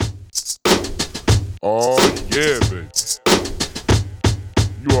Oh yeah, baby.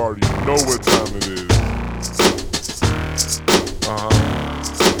 You already know what time it is.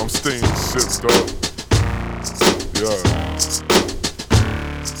 I'm staying sipped up. Yeah.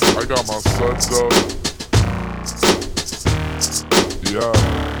 I got my suds up. Yeah.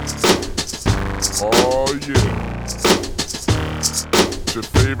 Oh yeah. It's your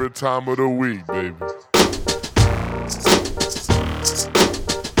favorite time of the week, baby.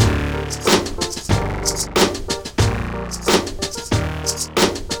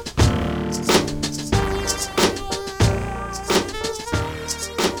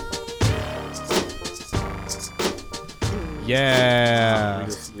 Yeah.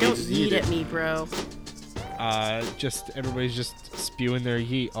 Don't yeet at me, bro. Everybody's just spewing their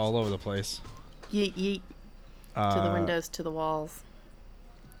yeet all over the place. Yeet, yeet. To the windows, to the walls.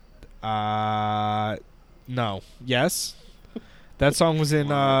 No. Yes. That song was in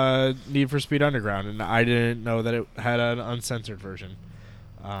Need for Speed Underground, and I didn't know that it had an uncensored version.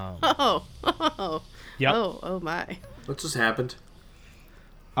 Oh Yep. oh my. What just happened?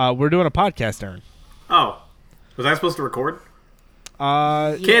 We're doing a podcast, Aaron. Oh. Was I supposed to record?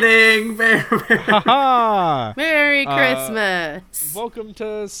 Yeah. Kidding! Haha! Merry Christmas. Welcome to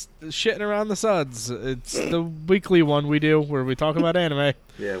Shitting Around the Suds. It's the weekly one we do where we talk about anime.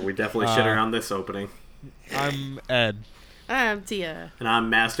 Yeah, we definitely shit around this opening. I'm Ed. I'm Tia. And I'm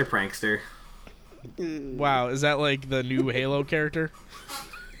Master Prankster. Wow, is that like the new Halo character?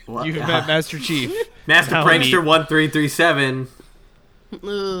 What? You've met Master Chief. Master Now Prankster 1337.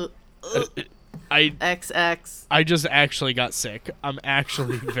 XX. I just actually got sick. I'm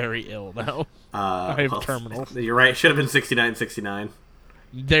actually very ill now. I have terminal. You're right. Should have been 6969.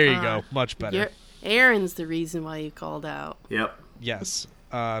 There you go. Much better. Aaron's the reason why you called out. Yep. Yes,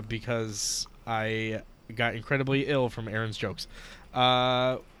 because I got incredibly ill from Aaron's jokes.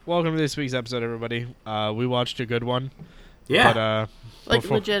 Welcome to this week's episode, everybody. We watched a good one. Yeah. But,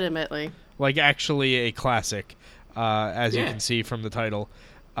 Legitimately. like actually a classic, as you can see from the title.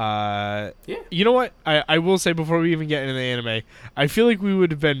 You know what? I will say before we even get into the anime, I feel like we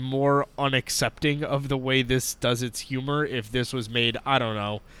would have been more unaccepting of the way this does its humor if this was made, I don't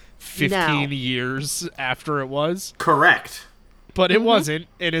know, 15 years after it was. Correct. But it wasn't,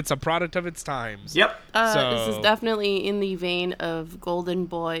 and it's a product of its times. Yep. This is definitely in the vein of Golden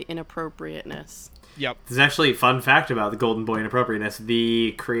Boy inappropriateness. Yep. There's actually a fun fact about the Golden Boy inappropriateness.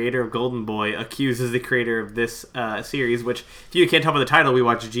 The creator of Golden Boy accuses the creator of this series, which, if you can't tell by the title, we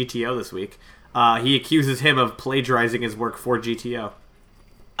watched GTO this week. He accuses him of plagiarizing his work for GTO.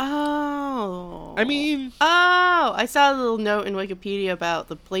 Oh. I mean... Oh, I saw a little note in Wikipedia about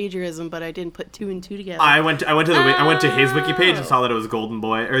the plagiarism, but I didn't put two and two together. I went to his wiki page and saw that it was Golden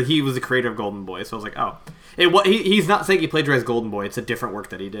Boy, or he was the creator of Golden Boy. So I was like, oh, he's not saying he plagiarized Golden Boy. It's a different work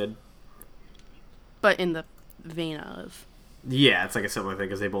that he did. But in the vein of. Yeah, it's like a similar thing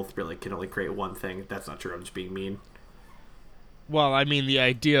because they both really can only create one thing. That's not true. I'm just being mean. Well, I mean, the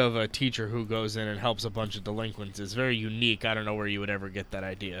idea of a teacher who goes in and helps a bunch of delinquents is very unique. I don't know where you would ever get that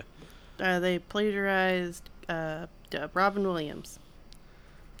idea. They plagiarized Robin Williams.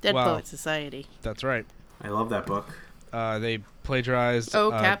 Dead Poet Society. That's right. I love that book. They plagiarized...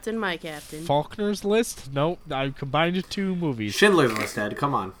 Captain, my captain. Faulkner's List? Nope, I combined two movies. Schindler's List, Ed.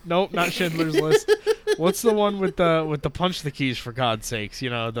 Come on. Nope, not Schindler's List. What's the one with the punch the keys, for God's sakes?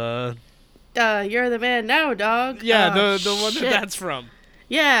 You know, the... You're the man now, dog. Yeah, the one that's from.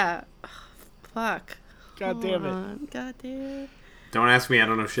 Yeah. Fuck. God damn it. God damn it. Don't ask me. I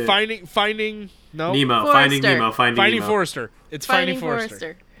don't know shit. Finding no. Nemo. Forrester. Finding Nemo. Finding Forrester. It's Finding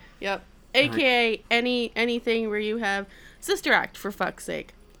Forrester. Yep. AKA anything where you have Sister Act, for fuck's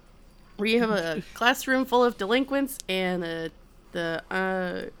sake. Where you have a classroom full of delinquents and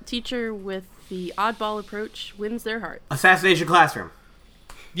the teacher with the oddball approach wins their heart. Assassination Classroom.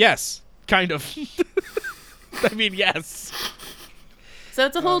 Yes, kind of. I mean, yes. So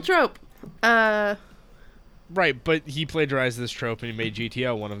it's a whole trope. Right, but he plagiarized this trope and he made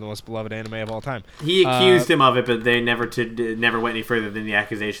GTO one of the most beloved anime of all time. He accused him of it, but they never went any further than the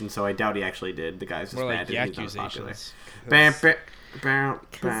accusation, so I doubt he actually did. The guy's just More mad. like the and he's not popular. accusations.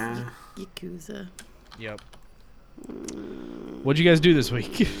 Yakuza. Yep. What'd you guys do this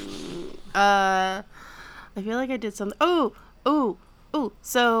week? I feel like I did something. Oh.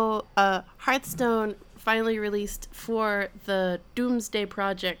 So, Hearthstone finally released for the Doomsday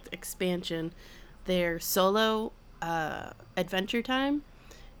Project expansion their solo Adventure Time,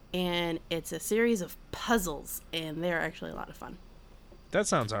 and it's a series of puzzles, and they're actually a lot of fun. That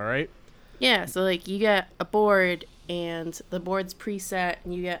sounds all right. Yeah, so like you get a board, and the board's preset,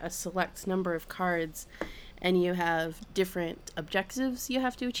 and you get a select number of cards, and you have different objectives you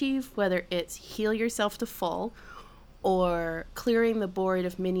have to achieve, whether it's heal yourself to full, or clearing the board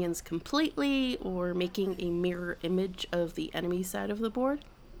of minions completely, or making a mirror image of the enemy side of the board.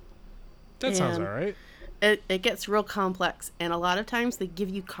 That sounds alright. It gets real complex, and a lot of times they give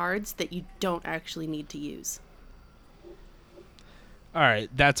you cards that you don't actually need to use. Alright,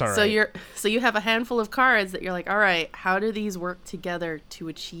 that's alright. So you have a handful of cards that you're like, all right, how do these work together to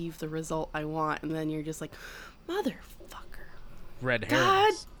achieve the result I want? And then you're just like, motherfucker. Red God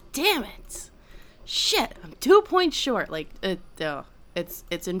herrings. damn it. Shit, I'm 2 points short. Like,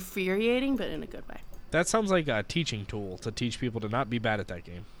 it's infuriating, but in a good way. That sounds like a teaching tool to teach people to not be bad at that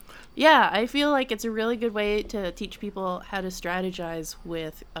game. Yeah, I feel like it's a really good way to teach people how to strategize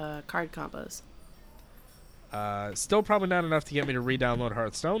with card combos. Still probably not enough to get me to re-download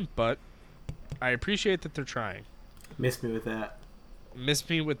Hearthstone, but I appreciate that they're trying. Miss me with that. Miss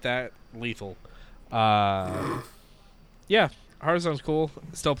me with that lethal. Yeah, Hearthstone's cool.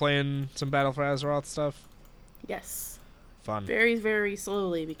 Still playing some Battle for Azeroth stuff. Yes. Fun. Very, very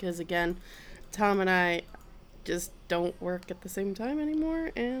slowly, because again, Tom and I just don't work at the same time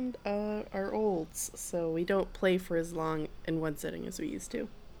anymore and are olds, so we don't play for as long in one sitting as we used to.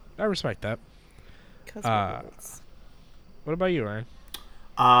 I respect that. 'Cause we're olds. What about you, Ryan?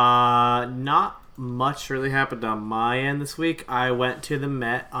 Not much really happened on my end this week. I went to the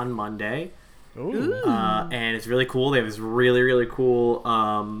Met on Monday. Ooh. And it's really cool. They have this really, really cool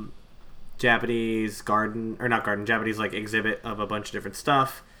Japanese Japanese like exhibit of a bunch of different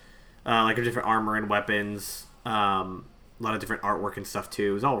stuff, like different armor and weapons, a lot of different artwork and stuff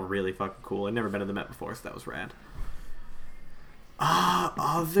too. It was all really fucking cool. I'd never been to the Met before, so that was rad.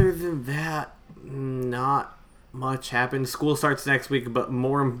 Other than that, not much happened. School starts next week, but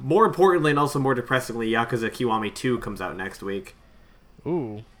more importantly and also more depressingly, Yakuza Kiwami 2 comes out next week.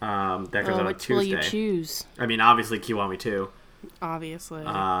 Ooh. That comes out on which Tuesday. will you choose? I mean, obviously Kiwami 2. Obviously.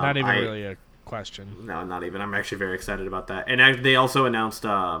 Not even really a question. No, not even. I'm actually very excited about that. And they also announced,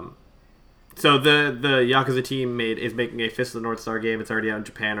 so the Yakuza team is making a Fist of the North Star game. It's already out in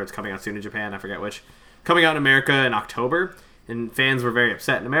Japan, or it's coming out soon in Japan. I forget which. Coming out in America in October. And fans were very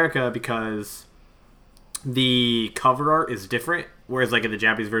upset in America because the cover art is different. Whereas, like, in the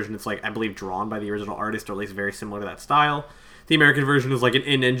Japanese version, it's, like, I believe drawn by the original artist, or at least very similar to that style. The American version is, like, an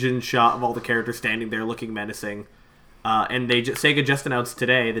in-engine shot of all the characters standing there looking menacing. And Sega just announced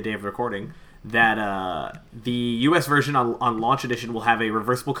today, the day of recording, that the US version on launch edition will have a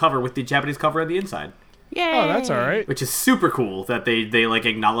reversible cover with the Japanese cover on the inside. Yay! Oh, that's all right. Which is super cool that they like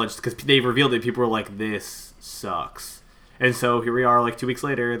acknowledged, because they revealed it. People were like, "This sucks," and so here we are, like 2 weeks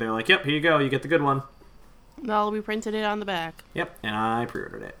later. They're like, "Yep, here you go. You get the good one." Well, we printed it on the back. Yep, and I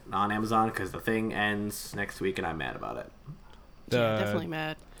pre-ordered it on Amazon because the thing ends next week, and I'm mad about it. Yeah, definitely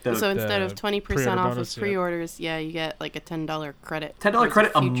mad. The- So instead of 20% pre-order off bonus, of pre-orders, yeah, you get like a $10 credit. $10 towards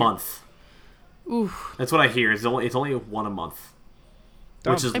credit the a future. month. Oof. That's what I hear. It's only one a month.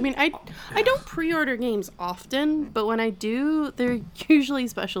 Which is I mean, I don't pre-order games often, but when I do, they're usually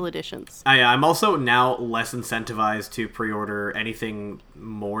special editions. I'm also now less incentivized to pre-order anything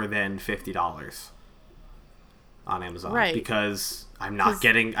more than $50 on Amazon, Right. because I'm not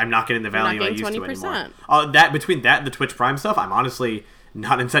getting the value I used to 20%. anymore. Between that and the Twitch Prime stuff, I'm honestly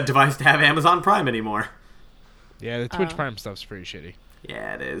not incentivized to have Amazon Prime anymore. Yeah, the Twitch Prime stuff's pretty shitty.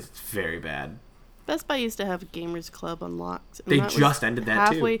 Yeah, it is. It's very bad. Best Buy used to have Gamers Club unlocked. and They that was just ended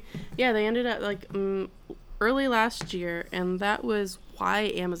that, too. Yeah, they ended at like early last year, and that was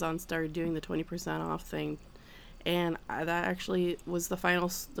why Amazon started doing the 20% off thing. And that actually was the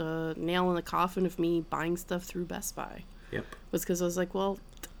final nail in the coffin of me buying stuff through Best Buy. Yep. Was because I was like, well,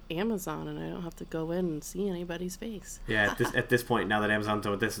 Amazon, and I don't have to go in and see anybody's face. Yeah, at this point, now that Amazon's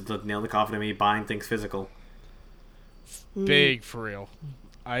done with this, it's the nail in the coffin of me buying things physical. Big for real.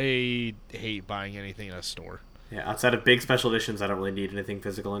 I hate buying anything in a store. Yeah, outside of big special editions, I don't really need anything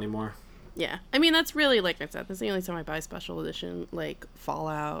physical anymore. Yeah, I mean, that's really, like I said, that's the only time I buy special edition, like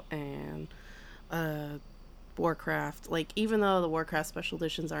Fallout and Warcraft. Like, even though the Warcraft special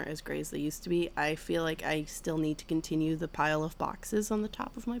editions aren't as great as they used to be, I feel like I still need to continue the pile of boxes on the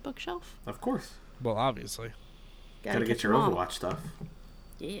top of my bookshelf. Of course. Well, obviously. Gotta get your them all. Overwatch stuff.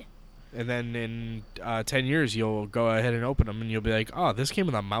 Yeah. And then in 10 years, you'll go ahead and open them, and you'll be like, oh, this came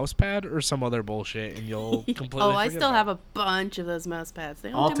with a mouse pad or some other bullshit, and you'll completely Oh, I forget still about have a bunch of those mouse pads.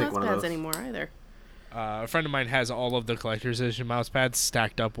 They don't I'll do take mouse one of pads those. anymore either. A friend of mine has all of the collector's edition mouse pads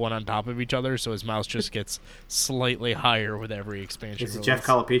stacked up one on top of each other, so his mouse just gets slightly higher with every expansion. Is it Jeff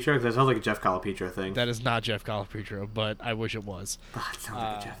Calipetro? That sounds like a Jeff Calipetro thing. That is not Jeff Calipetro, but I wish it was. It sounds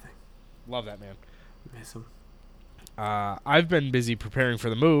like a Jeff thing. Love that man. Miss him. I've been busy preparing for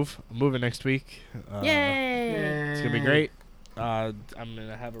the move. I'm moving next week. Yay! It's gonna be great. I'm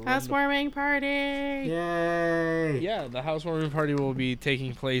gonna have a Housewarming party. Yay! Yeah, the housewarming party will be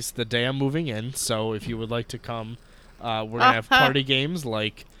taking place the day I'm moving in. So if you would like to come, we're gonna have party games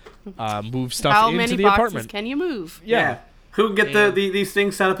like move stuff How into many the boxes apartment. can you move? Yeah. Who can get these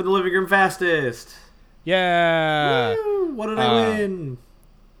things set up in the living room fastest? Yeah. Woo! What did I win?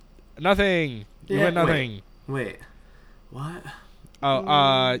 Nothing. You Yeah, win nothing. Wait. What?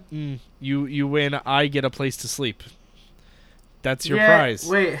 You win. I get a place to sleep. That's your Yeah, prize.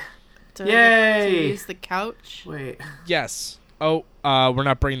 Wait. Do I get to Yay! use the couch? Wait. Yes. Oh, we're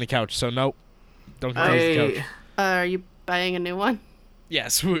not bringing the couch, so nope. Don't get to use the couch. Are you buying a new one?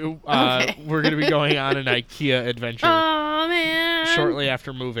 Yes, Okay. we're going to be going on an IKEA adventure Oh man! shortly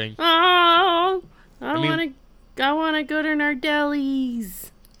after moving. Oh, I mean- want to go to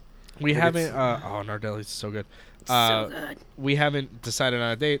Nardelli's. We haven't. Nardelli's is so good. So good. We haven't decided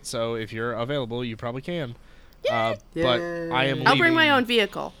on a date, so if you're available, you probably can. But Yay. I am. I'll bring leaving- my own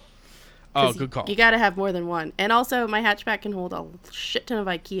vehicle. Oh, 'Cause good call. You gotta have more than one, and also my hatchback can hold a shit ton of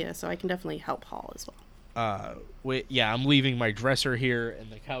IKEA, so I can definitely help haul as well. I'm leaving my dresser here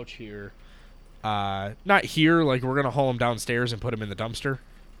and the couch here. Not here, like we're gonna haul them downstairs and put them in the dumpster.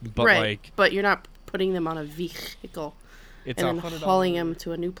 But right, like, but you're not putting them on a vehicle it's and a then $100. hauling them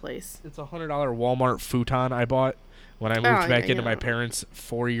to a new place. It's a $100 Walmart futon I bought when I moved Oh, back yeah, into my yeah. parents'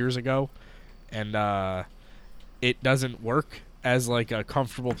 4 years ago, and it doesn't work as like a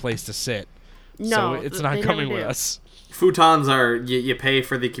comfortable place to sit. No, so it's they not never coming with do. us. Futons are you pay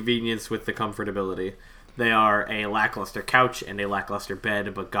for the convenience with the comfortability. They are a lackluster couch and a lackluster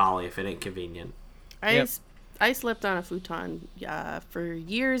bed, but golly, if it ain't convenient. I slept on a futon for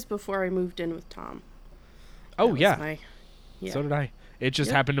years before I moved in with Tom. Oh That was yeah. yeah. So did I. It just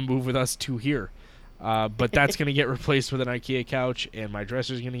Yep. happened to move with us to here. But that's going to get replaced with an IKEA couch, and my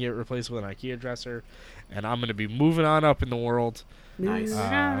dresser's going to get replaced with an IKEA dresser, and I'm going to be moving on up in the world. Nice. Moving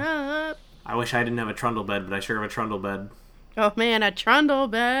on up. I wish I didn't have a trundle bed, but I sure have a trundle bed. Oh man, a trundle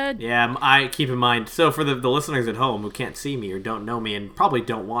bed. Yeah, I keep in mind. So for the listeners at home who can't see me or don't know me and probably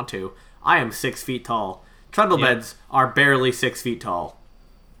don't want to, I am 6 feet tall. Trundle Yep. beds are barely 6 feet tall.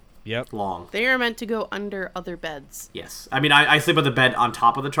 Yep. Long. They are meant to go under other beds. Yes. I mean, I sleep on the bed on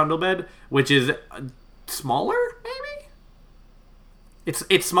top of the trundle bed, which is smaller, maybe?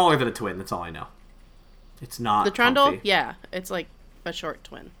 It's smaller than a twin, that's all I know. It's not The trundle, comfy. yeah, it's like a short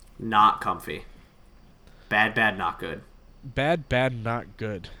twin. Not comfy. Bad, not good. Bad, not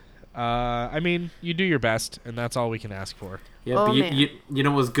good. I mean, you do your best, and that's all we can ask for. Yeah, Oh, but man. you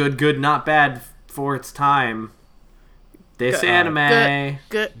know what was good, not bad for its time? This anime.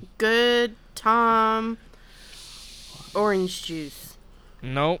 Good Tom. Orange juice.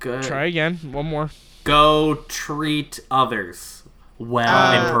 No, Good. try again. One more. Go treat others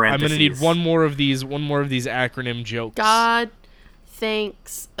well, in I'm parentheses. gonna need one more of these acronym jokes. God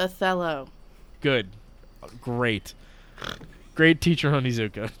thanks Othello. Good. Great. Great teacher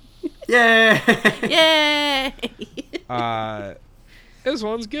Onizuka. Yay! Yay! This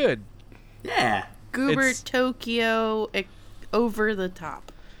one's good. Yeah. Goober It's- Tokyo over the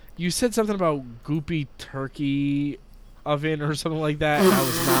top. You said something about goopy turkey oven or something like that, and I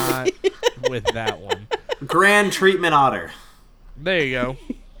was not with that one. Grand Treatment Otter. There you go.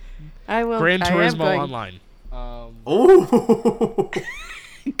 I will. Gran I am Turismo going- Online. Oh!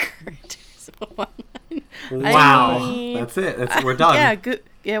 Gran Turismo Online. Wow. mean- That's it. We're done.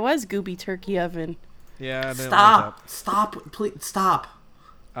 Yeah, it was Gooby Turkey Oven. Yeah. I didn't Stop. Please, stop.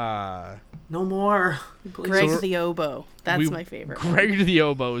 like No more. Greg So the Oboe. That's we- my favorite. that. Greg the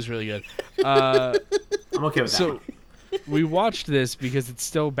Oboe is really good. I'm okay with that. So we watched this because it's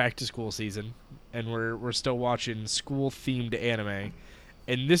still back to school season, and we're still watching school themed anime,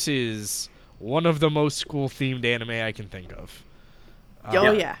 and this is one of the most school themed anime I can think of.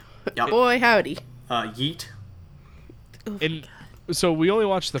 Oh yeah. Yep. Boy howdy. Yeet. And so we only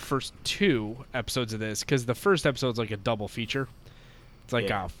watched the first 2 episodes of this because the first episode's like a double feature. It's like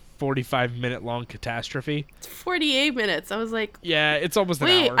Yeah. a 45-minute long catastrophe. It's 48 minutes. I was like, Yeah, it's almost an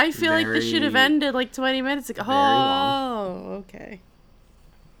wait, hour. I feel like this should have Very- ended like 20 minutes ago. very long. Oh, okay.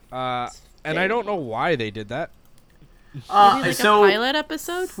 And I don't know why they did that. Maybe like so a pilot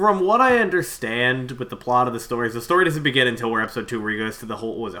episode? from what I understand with the plot of the stories, the story doesn't begin until we're episode 2, where he goes to the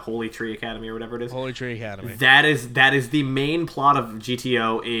Holy Tree Academy or whatever it is. Holy Tree Academy. That is the main plot of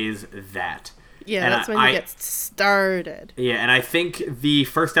GTO is that. Yeah, And that's when he gets started. Yeah, and I think the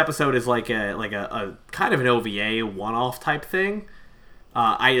first episode is like a kind of an OVA one-off type thing.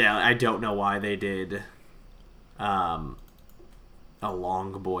 I don't know why they did a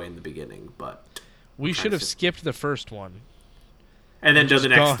long boy in the beginning, but We should have skipped the first one. And then did the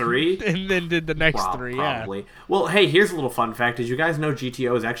next Gone. 3? And then did the next Well, 3, probably. yeah. Well, hey, here's a little fun fact. Did you guys know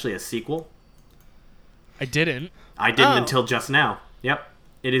GTO is actually a sequel? I didn't. I didn't Oh. until just now. Yep.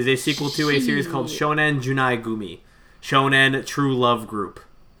 It is a sequel to a series called Shonen Junai Gumi. Shonen True Love Group.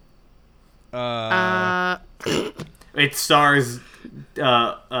 It stars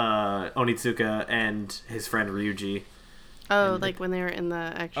Onitsuka and his friend Ryuji. like when they were in the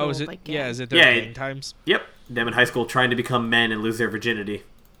actual. Oh, is it? Like, Yeah, gang. is it their Yeah, gang times? Yep. Them in high school trying to become men and lose their virginity.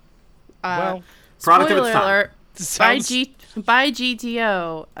 Well, Product of Spoiler its time. alert. sounds... By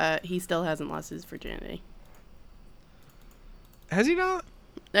GTO, he still hasn't lost his virginity. Has he not?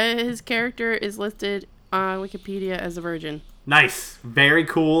 His character is listed on Wikipedia as a virgin. Nice. Very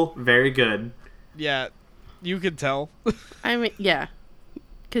cool. Very good. Yeah, you could tell. I mean, yeah,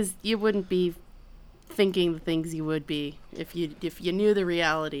 because you wouldn't be thinking the things you would be if you knew the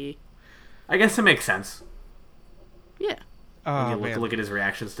reality. I guess it makes sense. Yeah, Oh, You man. look at his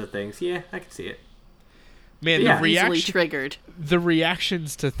reactions to things. Yeah, I can see it. Man, Yeah. the easily triggered. the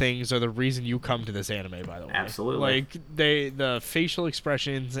reactions to things are the reason you come to this anime, by the way. Absolutely. Like the facial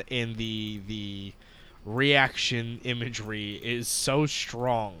expressions and the reaction imagery is so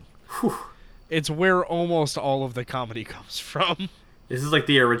strong. Whew. It's where almost all of the comedy comes from. This is like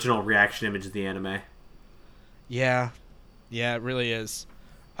the original reaction image of the anime. Yeah. Yeah, it really is.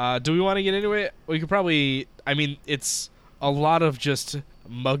 Do we want to get into it? We could probably... I mean, it's a lot of just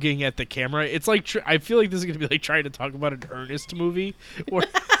mugging at the camera. It's like... I feel like this is going to be like trying to talk about an Ernest movie. Where...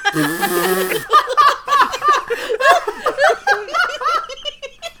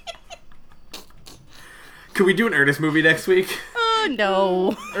 Could we do an Ernest movie next week? Oh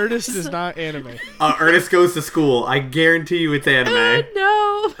no! Ernest is not anime. Ernest Goes to School. I guarantee you it's anime.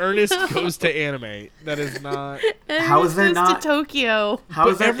 No! Ernest goes to anime. That is not... How is there Ernest goes not- to Tokyo? How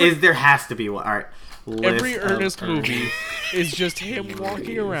is there? every- There has to be one. All right. Every List of Ernest movie is just him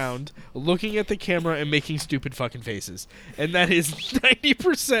walking around, looking at the camera, and making stupid fucking faces. And that is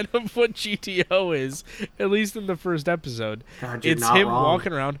 90% of what GTO is, at least in the first episode. God, you're It's not him wrong.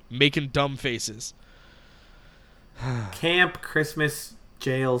 walking around, making dumb faces. Camp, Christmas,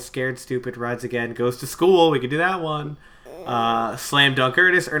 jail, scared, stupid, rides again, goes to school. We could do that one. Slam dunk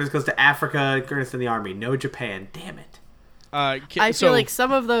Ernest. Ernest goes to Africa. Ernest in the army. No Japan. Damn it. I feel like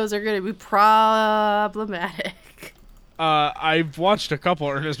some of those are going to be problematic. I've watched a couple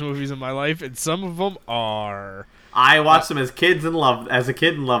Ernest movies in my life, and some of them are... I watched them as a kid and loved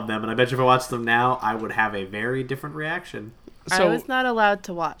them, and I bet you if I watched them now, I would have a very different reaction. So, I was not allowed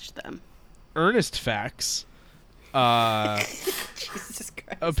to watch them. Ernest facts. Jesus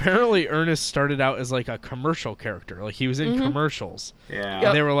Christ. Apparently, Ernest started out as like a commercial character. Like, he was in commercials. Yeah.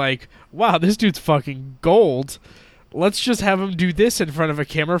 And they were like, wow, this dude's fucking gold. Let's just have him do this in front of a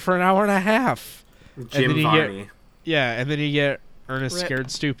camera for an hour and a half. Jim Varney. And then you get Ernest Rip.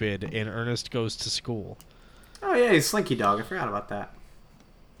 Scared Stupid and Ernest Goes to School. Oh yeah, he's Slinky Dog. I forgot about that.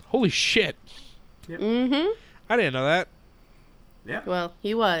 Holy shit. Mm-hmm. I didn't know that. Yeah. Well,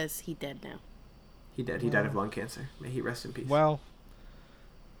 he was. He dead now. He died. He died of lung cancer. May he rest in peace. Well,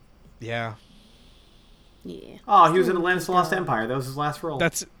 yeah. Yeah. Oh, he was in Atlantis: The Lost Empire. That was his last role.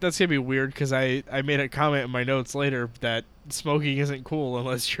 That's gonna be weird because I made a comment in my notes later that smoking isn't cool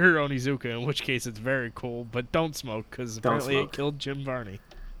unless you're Onizuka, in which case it's very cool. But don't smoke because apparently smoke. it killed Jim Varney.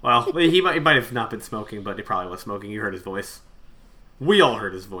 Well, he might have not been smoking, but he probably was smoking. You heard his voice. We all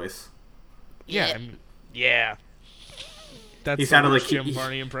heard his voice. Yeah. Yeah. That's He the sounded worst like Jim he-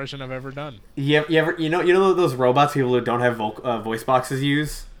 Varney impression I've ever done. You know those robots people who don't have voice boxes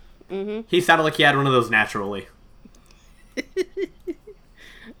use? Mm-hmm. He sounded like he had one of those naturally.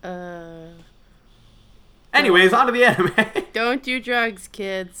 Anyways, on to the anime. Don't do drugs,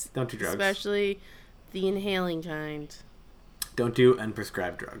 kids. Don't do drugs. Especially the inhaling kind. Don't do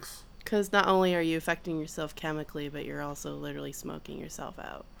unprescribed drugs. Because not only are you affecting yourself chemically, but you're also literally smoking yourself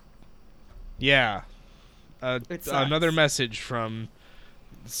out. Yeah. It sucks. Another message from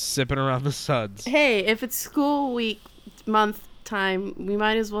Sipping Around the Suds. Hey, if it's school week, month time, we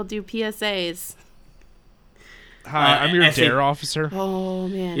might as well do PSAs. Hi, I'm your essay- dare officer. Oh,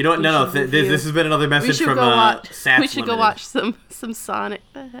 man. You know what? We No, should this review- has been another we message should from go watch. Sats We should go Limited. watch some Sonic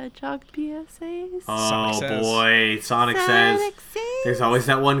the Hedgehog PSAs. Oh Sonic says. boy, Sonic says. There's always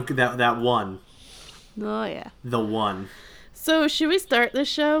that one. That one. Oh yeah. The one. So should we start this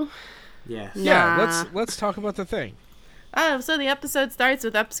show? Yes. Yeah, Nah. let's talk about the thing. Oh, so the episode starts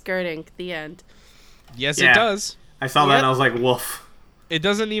with upskirting. The end. Yes, Yeah. it does. I saw that Yep. and I was like, woof. It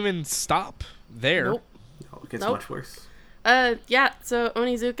doesn't even stop there. Nope. Oh, it gets Nope. much worse. Yeah. So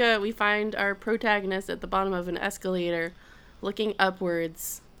Onizuka, we find our protagonist at the bottom of an escalator, looking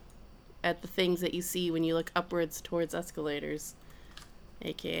upwards, at the things that you see when you look upwards towards escalators,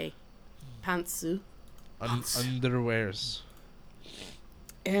 aka pantsu. Underwears.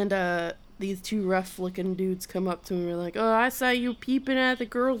 And these two rough-looking dudes come up to him and are like, "Oh, I saw you peeping at the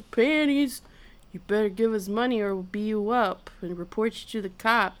girl's panties. You better give us money or we'll beat you up and report you to the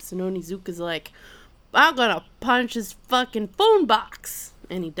cops." And Onizuka's like, "I'm gonna punch his fucking phone box."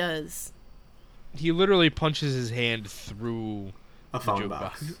 And he does. He literally punches his hand through A phone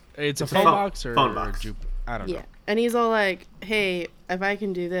box. It's a phone box or phone box. I don't know. Yeah. And he's all like, "Hey, if I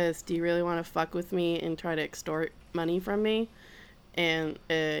can do this, do you really want to fuck with me and try to extort money from me?" And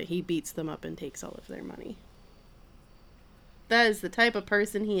he beats them up and takes all of their money. That is the type of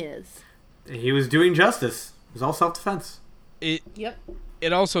person he is. He was doing justice. It was all self-defense. Yep.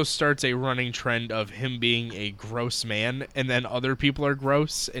 It also starts a running trend of him being a gross man, and then other people are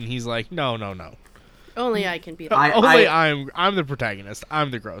gross, and he's like, no. Only I can beat I'm the protagonist.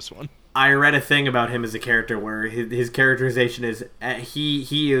 I'm the gross one. I read a thing about him as a character where his characterization is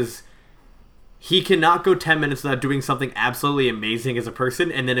he cannot go 10 minutes without doing something absolutely amazing as a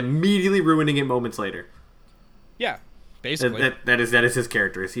person and then immediately ruining it moments later. Yeah, basically. That is his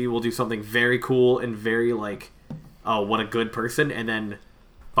character. He will do something very cool and very like, oh, what a good person, and then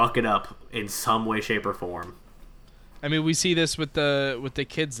fuck it up in some way, shape, or form. I mean, we see this with the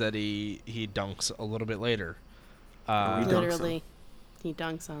kids that he dunks a little bit later. Literally, he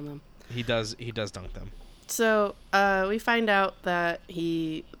dunks on them. He does dunk them. So we find out that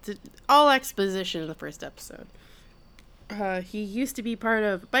he did all exposition in the first episode. He used to be part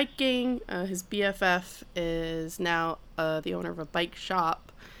of a bike gang. His BFF is now the owner of a bike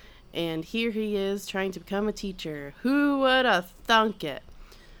shop, and here he is trying to become a teacher. Who would have thunk it?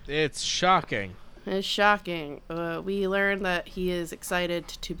 It's shocking. It's shocking. We learn that he is excited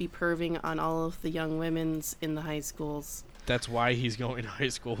to be perving on all of the young women's in the high schools. That's why he's going to high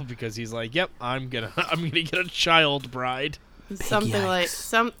school, because he's like, yep, I'm gonna get a child bride. Something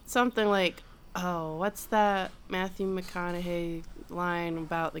like, oh, what's that Matthew McConaughey line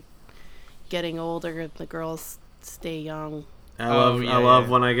about like getting older and the girls stay young? I love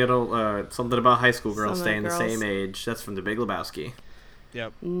when I get something about high school girls staying the same age. That's from The Big Lebowski.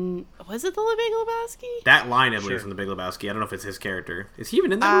 Yep. Was it the Big Lebowski? That line, I believe, from The Big Lebowski. I don't know if it's his character. Is he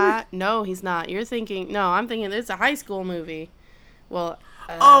even in that movie? No, he's not. I'm thinking it's a high school movie. Well.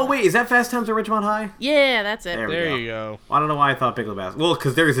 Oh wait, is that Fast Times at Ridgemont High? Yeah, that's it. There you go. Well, I don't know why I thought Big Lebowski. Well,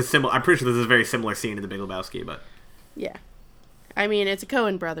 because there is a similar. I'm pretty sure this is a very similar scene in The Big Lebowski, but. Yeah, I mean it's a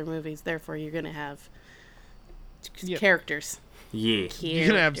Coen brother movies, therefore you're gonna have characters. Yeah. You're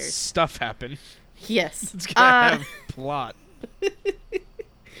gonna have stuff happen. Yes. It's gonna have plot.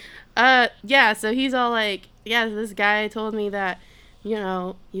 Yeah, so he's all like, yeah, this guy told me that,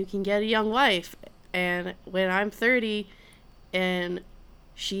 you can get a young wife, and when I'm 30 and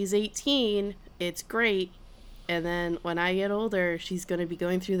she's 18, it's great, and then when I get older, she's going to be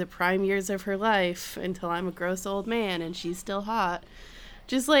going through the prime years of her life until I'm a gross old man and she's still hot.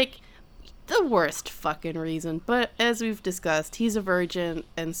 Just like the worst fucking reason. But as we've discussed, he's a virgin,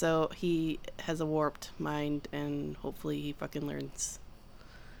 and so he has a warped mind, and hopefully he fucking learns.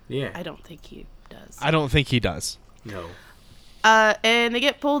 Yeah. I don't think he does. I don't think he does. No. And they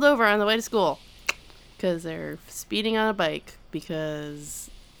get pulled over on the way to school because they're speeding on a bike because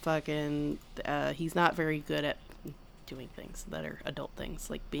fucking he's not very good at doing things that are adult things,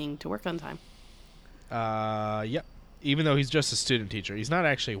 like being to work on time. Yep. Even though he's just a student teacher, he's not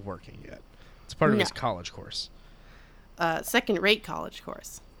actually working yet. It's part of his college course. Second-rate college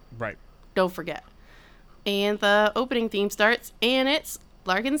course. Right. Don't forget. And the opening theme starts, and it's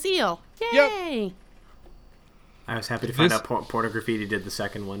Larkin Seal. Yay! Yep. I was happy to find out Porter Graffiti did the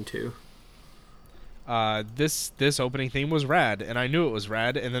second one too. This opening theme was rad, and I knew it was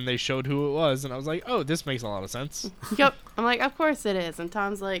rad, and then they showed who it was, and I was like, oh, this makes a lot of sense. Yep. I'm like, of course it is. And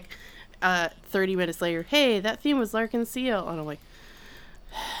Tom's like, 30 minutes later, hey, that theme was Larkin Seal. And I'm like,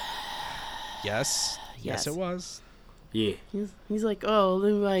 yes, it was. Yeah. He's like,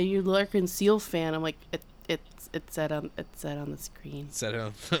 oh, you Larkin Seal fan. I'm like, it said on the screen. Set it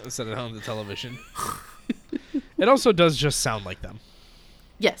on the television. It also does just sound like them.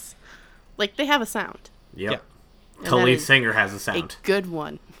 Yes. Like, they have a sound. Yep. The lead singer has a sound. A good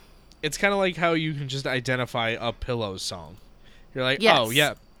one. It's kind of like how you can just identify a Pillows song. You're like, yes. oh,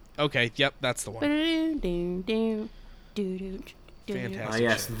 yeah. Okay, yep, that's the one. Fantastic.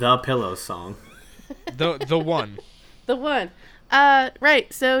 Yes, the Pillows song. The one. The one.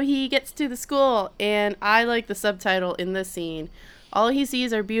 Right, so he gets to the school, and I like the subtitle in this scene. All he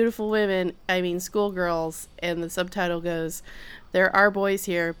sees are beautiful women, schoolgirls, and the subtitle goes, there are boys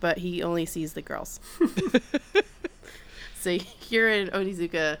here, but he only sees the girls. So you're an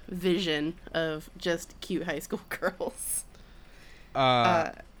Onizuka vision of just cute high school girls.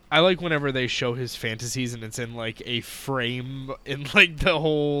 I like whenever they show his fantasies and it's in like a frame in like the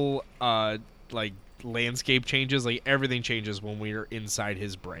whole like landscape changes, like everything changes when we're inside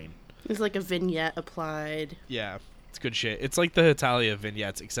his brain. It's like a vignette applied. Yeah, it's good shit. It's like the Hetalia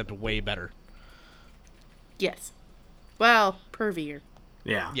vignettes except way better. Yes. Well, pervier.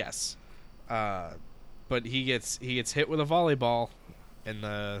 Yeah. Yes. But he gets hit with a volleyball in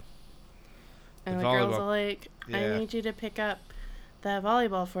the And the volleyball. girls are like, I need you to pick up that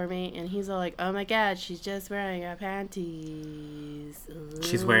volleyball for me. And he's all like, oh my god, she's just wearing her panties.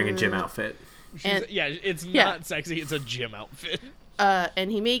 She's wearing a gym outfit. It's not sexy, it's a gym outfit.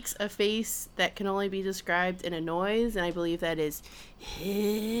 And he makes a face that can only be described in a noise, and I believe that is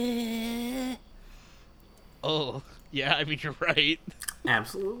Oh, yeah, I mean, you're right.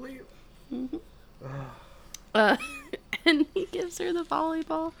 Absolutely. and he gives her the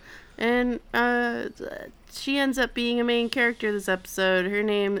volleyball. And she ends up being a main character this episode. Her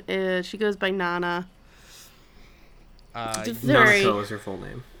name is, she goes by Nana. Nanako is her full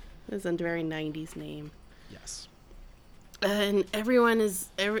name. It's a very 90s name. Yes. And everyone is,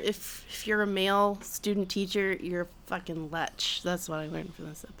 if you're a male student teacher, you're a fucking lech. That's what I learned from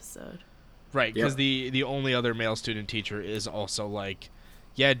this episode. Right, because the only other male student teacher is also like,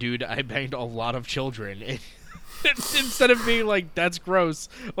 yeah, dude, I banged a lot of children. Instead of being like, that's gross,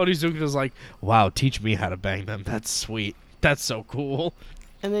 Onizuka's like, wow, teach me how to bang them. That's sweet. That's so cool.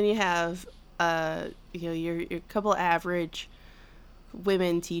 And then you have, your couple average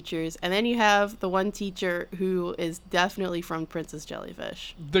women teachers, and then you have the one teacher who is definitely from Princess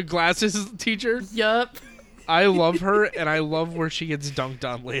Jellyfish. The glasses teacher? Yup. I love her, and I love where she gets dunked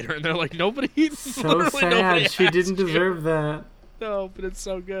on later, and they're like, nobody... So sad, she didn't deserve that. No, but it's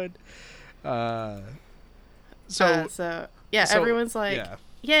so good. Everyone's like,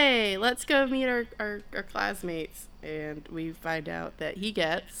 yay, let's go meet our classmates. And we find out that he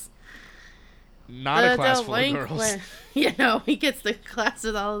gets... Not a class full of girls. He gets the class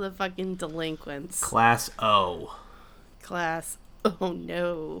with all the fucking delinquents. Class O. Class, oh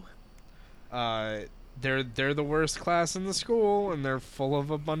no. They're the worst class in the school, and they're full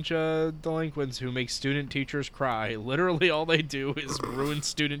of a bunch of delinquents who make student teachers cry. Literally all they do is ruin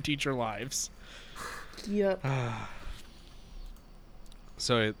student teacher lives. Yep.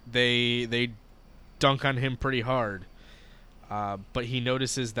 So they dunk on him pretty hard. But he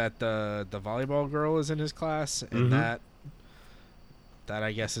notices that the volleyball girl is in his class, and that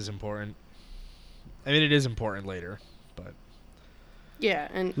I guess is important. I mean, it is important later, but... Yeah,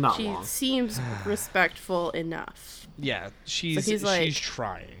 and Not she long. seems respectful enough. Yeah, she's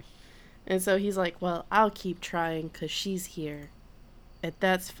trying. And so he's like, well, I'll keep trying because she's here. And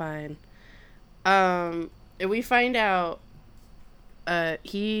that's fine. And we find out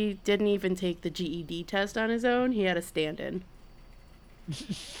he didn't even take the GED test on his own. He had a stand-in.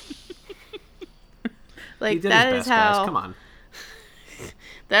 He did that his is best, how... guys. Come on.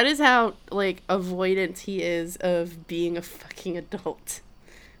 That is how, avoidant he is of being a fucking adult.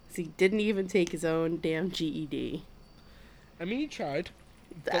 'Cause he didn't even take his own damn GED. I mean, he tried.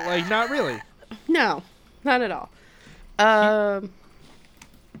 But, not really. No, not at all.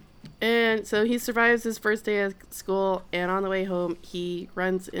 And so he survives his first day of school, and on the way home, he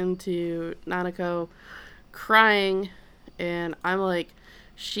runs into Nanako crying, and I'm like,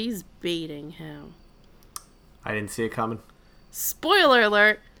 she's baiting him. I didn't see it coming. Spoiler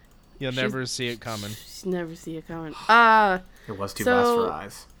alert! You'll never see it coming. She's never see it coming. It was too fast for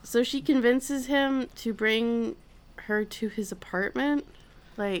eyes. So she convinces him to bring her to his apartment?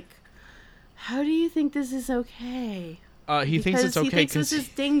 How do you think this is okay? He thinks it's okay he thinks this is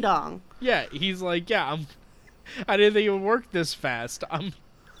ding dong. Yeah, he's like, I didn't think it would work this fast. I'm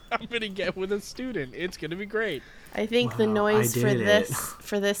gonna get with a student. It's gonna be great. I think the noise for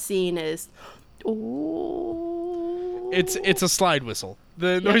this scene is, ooh. It's a slide whistle.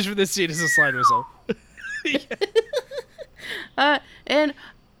 The noise for this scene is a slide whistle. And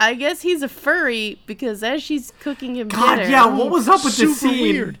I guess he's a furry because as she's cooking him God, dinner, yeah, what was up with this Super scene?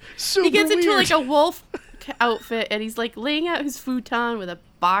 weird. Super he gets into weird. a wolf outfit and he's laying out his futon with a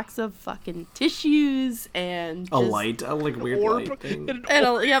box of fucking tissues and A light, a weird orb. light thing. and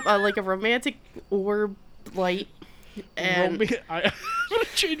a romantic orb light. And I'm gonna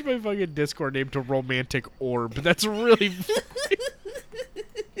change my fucking Discord name to Romantic Orb. That's really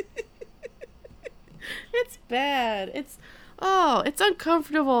it's bad. It's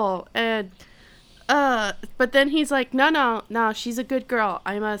uncomfortable. And but then he's like, no, she's a good girl.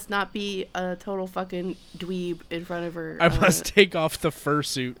 I must not be a total fucking dweeb in front of her. I must take off the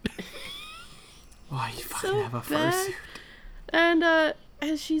fursuit. Why you fucking so have a bad. fursuit? And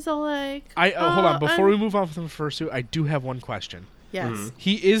she's all like, Hold on, before we move on from the fursuit, I do have one question. yes.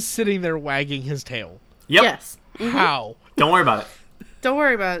 He is sitting there wagging his tail. Yep. Yes. How? Don't worry about it. Don't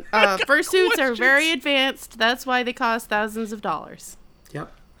worry about it. Fursuits are very advanced. That's why they cost thousands of dollars.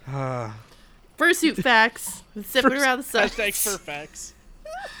 Yep. Fursuit facts. Sipping around the sun. Thanks for facts.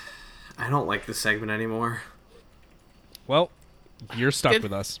 I don't like this segment anymore. Well, you're stuck Good.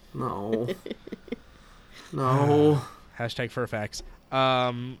 with us. No. No. Hashtag fur facts.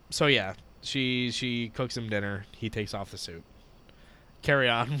 So yeah, she cooks him dinner. He takes off the suit. Carry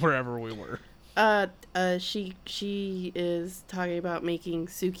on wherever we were. She is talking about making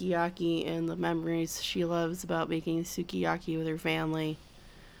sukiyaki and the memories she loves about making sukiyaki with her family.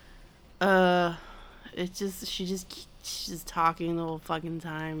 She's just talking the whole fucking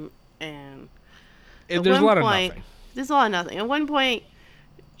time, and There's a lot of nothing. There's a lot of nothing. At one point,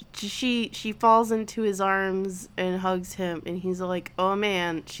 she falls into his arms and hugs him, and he's like, "Oh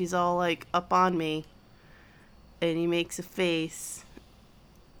man," she's all like up on me, and he makes a face.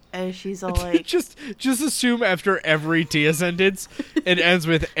 And she's all like... just assume after every Tia sentence, it ends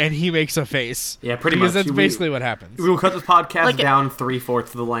with, and he makes a face. Yeah, pretty because much. Because that's basically what happens. We will cut this podcast Like down 3/4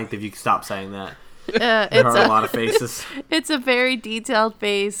 of the length if you stop saying that. There it's are a lot of faces. It's a very detailed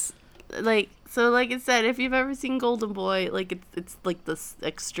face. Like I said, if you've ever seen Golden Boy, like it's like this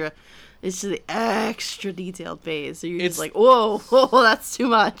extra... It's just the extra detailed face. So you're just like, whoa, that's too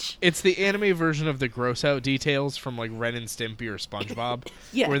much. It's the anime version of the gross out details from like Ren and Stimpy or SpongeBob.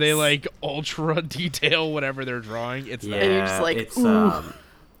 Yes. Where they like ultra detail whatever they're drawing. It's Yeah, that. And you're just like, it's ooh.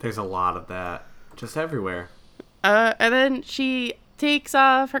 there's a lot of that just everywhere. And then she takes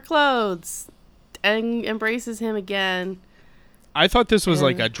off her clothes and embraces him again. I thought this was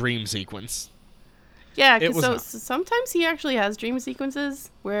like a dream sequence. Yeah, It was because so sometimes he actually has dream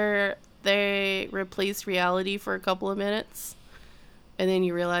sequences where they replace reality for a couple of minutes, and then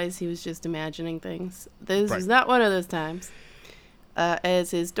you realize he was just imagining things. This Right. is not one of those times.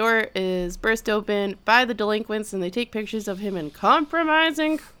 As his door is burst open by the delinquents, and they take pictures of him in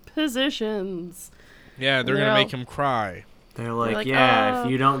compromising positions. Yeah, they're They're gonna all- make him cry. They're like, like, yeah,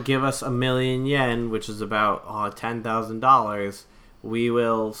 if you don't give us 1,000,000 yen, which is about $10,000, we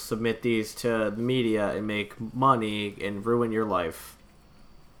will submit these to the media and make money and ruin your life.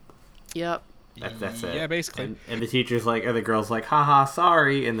 Yep. That's it. Yeah, basically. And the teacher's like, or the girl's like, haha,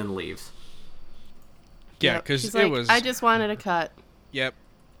 sorry, and then leaves. Yeah, Yep. because She's it like, was. I just wanted a cut. Yep.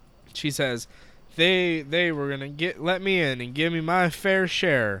 She says, they were gonna let me in and give me my fair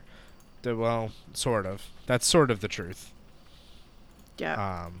share. Well, sort of. That's sort of the truth.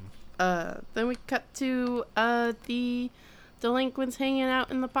 Yeah. Then we cut to the delinquents hanging out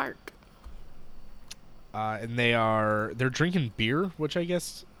in the park. And they're drinking beer, which I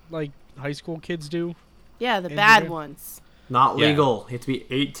guess like high school kids do. Yeah, the In bad Japan? ones. Not Yeah. legal. You have to be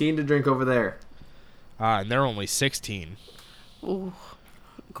 18 to drink over there. And they're only 16. Ooh.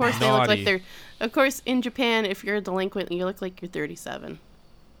 Of course, they look Naughty. like they're. Of course, in Japan, if you're a delinquent, you look like you're 37.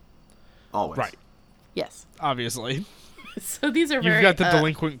 Always. Right. Yes. Obviously. So these are very. You've got the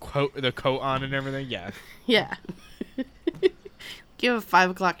delinquent the coat on and everything. Yeah. Yeah. Give a 5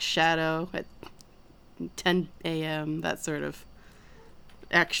 o'clock shadow at 10 a.m. That sort of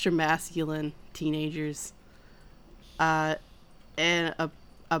extra masculine teenagers. And a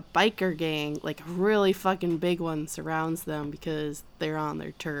biker gang, like a really fucking big one, surrounds them because they're on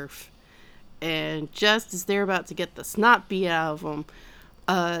their turf. And just as they're about to get the snot beat out of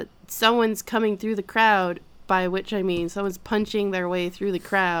them, someone's coming through the crowd, by which I mean someone's punching their way through the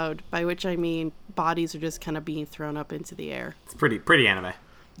crowd, by which I mean bodies are just kind of being thrown up into the air. It's pretty anime.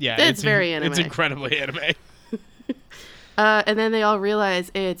 Yeah. It's very It's anime. incredibly anime. And then they all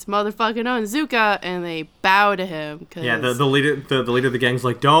realize it's motherfucking Onzuka, and they bow to him. Cause Yeah, the leader of the gang's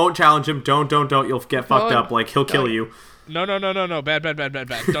like, don't challenge him, don't, you'll get fucked up, like he'll kill you. No. Bad.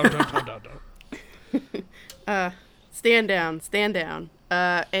 Don't. stand down.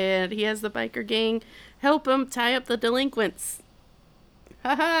 And he has the biker gang help him tie up the delinquents.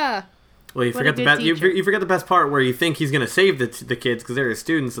 Haha. Well, you What a forget the good best. teacher. You forget the best part where you think he's gonna save the kids because they're his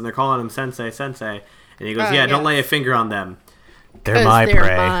students and they're calling him sensei, and he goes, "Yeah, don't yes. lay a finger on them. They're 'Cause my they're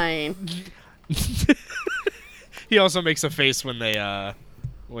prey." mine. He also makes a face when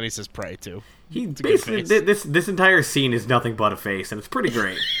he says pray too. He a good basically face. this entire scene is nothing but a face, and it's pretty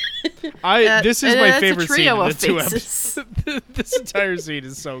great. This is and my it's a favorite scene trio in the of two faces. episodes. This entire scene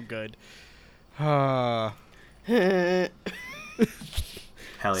is so good. Hell yeah!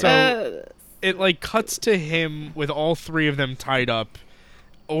 So- It like cuts to him with all three of them tied up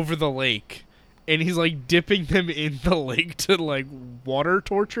over the lake, and he's like dipping them in the lake to like water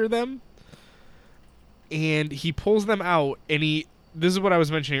torture them. and he pulls them out, and this is what I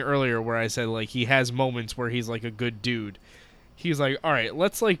was mentioning earlier, where I said, like, he has moments where he's, like, a good dude. He's like, all right,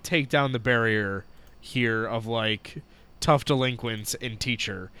 let's, like, take down the barrier here of, like, tough delinquents and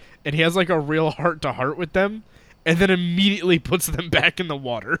teacher. And he has, like, a real heart-to-heart with them, and then immediately puts them back in the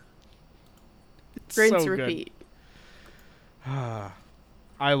water. It's Rinse, so repeat. good.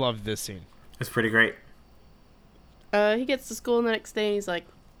 I love this scene. It's pretty great. He gets to school the next day and he's like,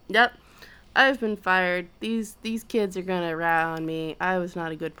 "Yep, I've been fired. These kids are gonna rat on me. I was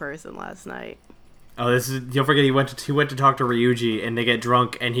not a good person last night." Oh, don't forget he went to talk to Ryuji, and they get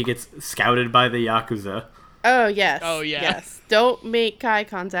drunk, and he gets scouted by the Yakuza. Oh yes. Oh, yeah. Yes. Don't make eye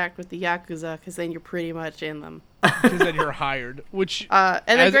contact with the Yakuza, because then you're pretty much in them. Because then you're hired. Which,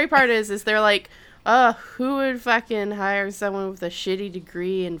 And the great part is they're like, who would fucking hire someone with a shitty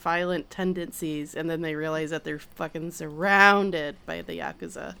degree and violent tendencies? And then they realize that they're fucking surrounded by the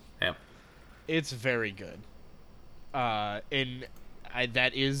Yakuza. Yep. it's very good. And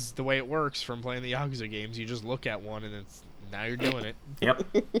that is the way it works from playing the Yakuza games. You just look at one, and now you're doing it. Yep.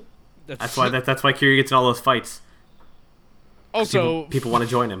 That's why Kiryu gets in all those fights. Also, people want to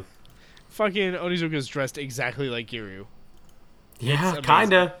join him. Fucking Onizuka's dressed exactly like Kiryu. Yeah,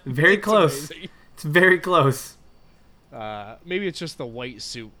 kinda. Very close. It's very close. Maybe it's just the white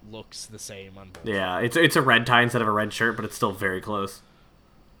suit looks the same on both. Yeah, it's a red tie instead of a red shirt, but it's still very close.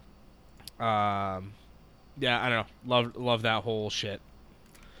 Yeah, I don't know. Love that whole shit.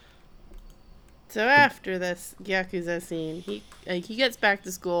 So after this Yakuza scene, he gets back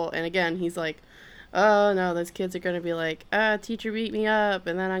to school, and again, he's like, oh no, those kids are going to be like, teacher beat me up,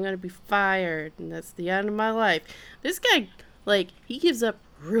 and then I'm going to be fired, and that's the end of my life. This guy, he gives up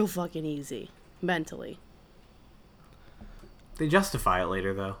real fucking easy, mentally. They justify it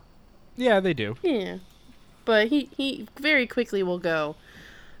later, though. Yeah, they do. Yeah. But he very quickly will go,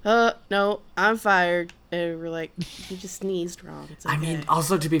 no, I'm fired. And we're like, you just sneezed wrong. It's okay. I mean,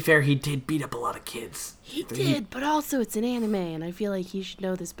 also, to be fair, he did beat up a lot of kids. He did, but also it's an anime, and I feel like he should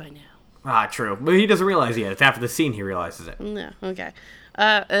know this by now. Ah, true. But he doesn't realize it yet. It's after the scene he realizes it. No, okay.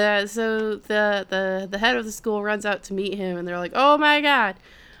 So the head of the school runs out to meet him, and they're like, oh my god,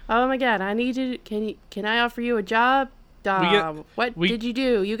 I need you, can I offer you a job? What did you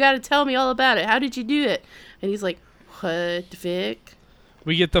do? You gotta tell me all about it. How did you do it? And he's like, what the fuck?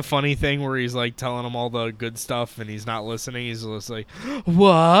 We get the funny thing where he's like telling him all the good stuff and he's not listening. He's just like,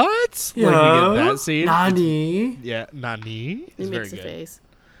 what? Yeah. Like we get that scene. Nani? Yeah, Nani. He It's very makes a good. face.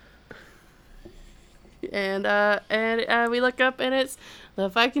 And we look up and it's the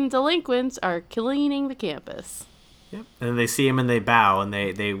fucking delinquents are cleaning the campus. Yep. And they see him and they bow and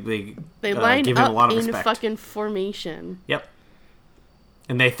they line give him a lot up of in respect. fucking formation. Yep.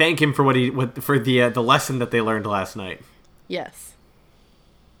 And they thank him for for the lesson that they learned last night. Yes.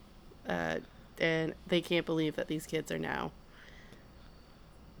 And they can't believe that these kids are now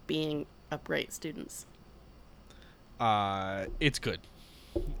being upright students. It's good.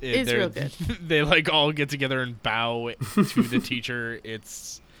 It's real good. They all get together and bow to the teacher.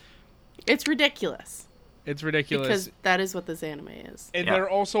 It's ridiculous. It's ridiculous. Because that is what this anime is. And Yeah. they're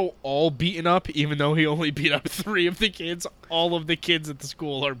also all beaten up, even though he only beat up 3 of the kids. All of the kids at the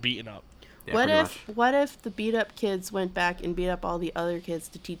school are beaten up. Yeah, What if the beat up kids went back and beat up all the other kids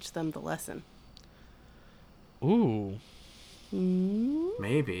to teach them the lesson? Ooh.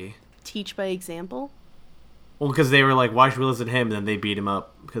 Maybe. Teach by example? Well, because they were like, why should we listen to him? And then they beat him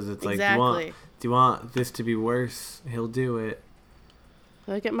up. Because it's like, Exactly. do you want this to be worse? He'll do it.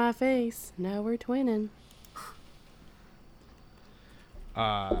 Look at my face. Now we're twinning.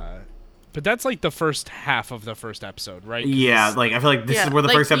 But that's the first half of the first episode, right? Yeah, I feel like this is where the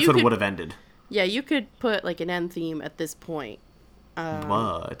first episode would have ended. Yeah, you could put an end theme at this point.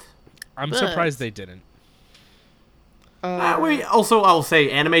 But I'm surprised they didn't. also, I'll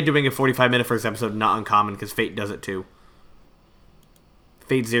say, anime doing a 45-minute first episode not uncommon because Fate does it too.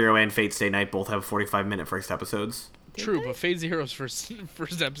 Fate Zero and Fate Stay Night both have 45-minute first episodes. True, but Fate Zero's first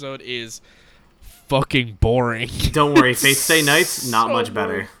episode is fucking boring. Don't worry, Fate Stay Night's not so much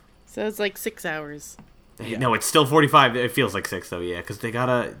better. boring. So it's 6 hours. Yeah. No, it's still 45. It feels like 6 though, yeah, because they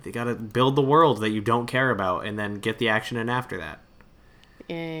gotta build the world that you don't care about and then get the action in after that.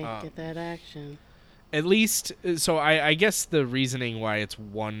 Yeah, get that action. At least, so I guess the reasoning why it's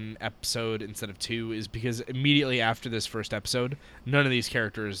 1 episode instead of 2 is because immediately after this first episode, none of these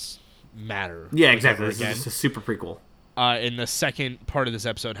characters matter. Yeah, exactly. ever This again. is just a super prequel. And the second part of this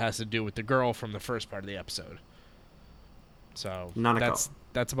episode has to do with the girl from the first part of the episode. So Nanako.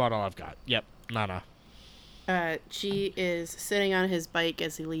 that's about all I've got. Yep, Nana. She is sitting on his bike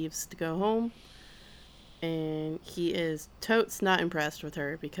as he leaves to go home. and he is totes not impressed with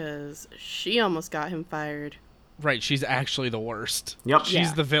her because she almost got him fired. Right, she's actually the worst. Yep. She's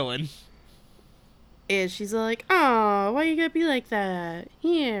Yeah. the villain. And she's like, "Oh, why you gotta be like that?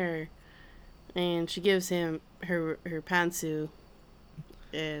 Here." And she gives him her pantsu.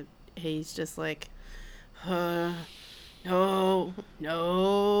 And he's just like, no, no,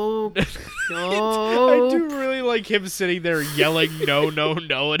 no. I do really like him sitting there yelling no, no,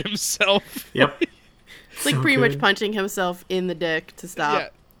 no at himself. Yep. It's like So pretty much good. punching himself in the dick to stop. Yeah.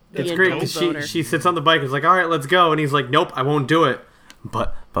 being It's great a because voter. she sits on the bike and is like, all right, let's go. And he's like, nope, I won't do it.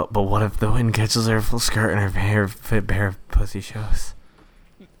 But what if the wind catches her full skirt and her bare pussy shows?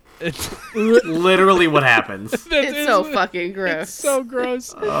 It's Literally what happens. It's so fucking gross. It's so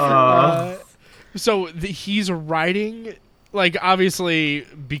gross. Oh. So he's riding, like, obviously,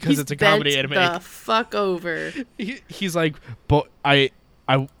 because He's it's a comedy bent anime. the fuck over. He's like, but I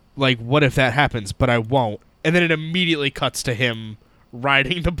like, what if that happens? But I won't. And then it immediately cuts to him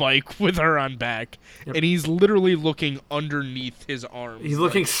riding the bike with her on back, Yep. and he's literally looking underneath his arms. He's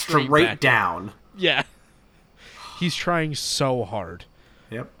looking like, straight back. down. Yeah. He's trying so hard.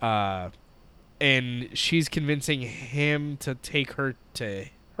 Yep. And she's convincing him to take her to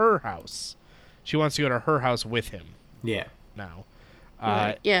her house. She wants to go to her house with him Yeah. now.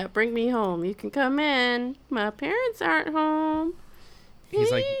 Like, yeah, bring me home. You can come in. My parents aren't home. He's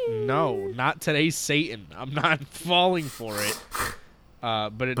like, no, not today, Satan. I'm not falling for it.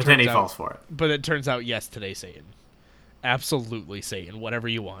 But Then he falls for it. But it turns out, yes, today, Satan. Absolutely, Satan. Whatever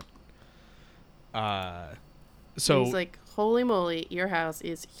you want. So He's like, holy moly, your house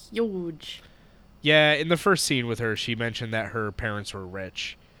is huge. yeah, in the first scene with her, she mentioned that her parents were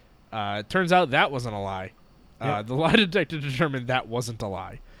rich. It turns out that wasn't a lie. Yep. The lie detector determined that wasn't a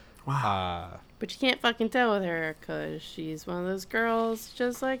lie. Wow. But you can't fucking tell with her because she's one of those girls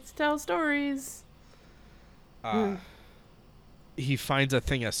just like to tell stories. He finds a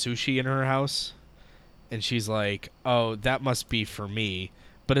thing of sushi in her house, and she's like, oh, that must be for me.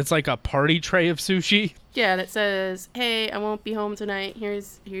 But it's like a party tray of sushi. Yeah, and it says, "Hey, I won't be home tonight.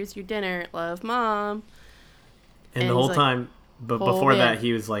 Here's your dinner. Love, Mom." And the he's whole like, time, but "Oh, before yeah." that,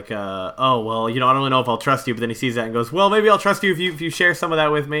 he was like, oh, well, I don't really know if I'll trust you. But then he sees that and goes, well, maybe I'll trust you if you share some of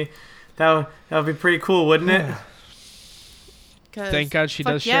that with me. That would be pretty cool, wouldn't it? 'Cause Thank God she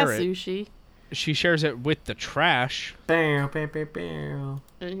fuck does yeah, share it. sushi. She shares it with the trash. Bow, bow, bow, bow.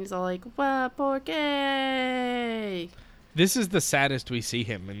 And he's all like, "What, porque?" This is the saddest we see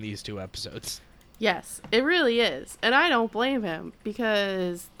him in these 2 episodes. Yes, it really is. And I don't blame him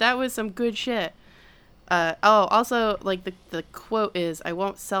because that was some good shit. Also, like, the quote is, "I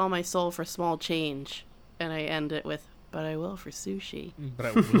won't sell my soul for small change." And I end it with, "But I will for sushi." But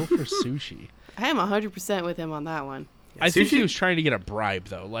I will for sushi. I am 100% with him on that one. I think he Sushi- was trying to get a bribe,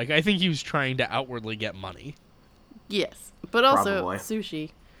 though. Like, I think he was trying to outwardly get money. Yes. But also, Probably.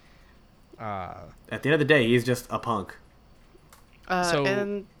 sushi. At the end of the day, he's just a punk. So-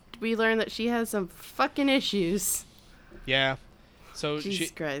 And we learn that she has some fucking issues. Yeah. So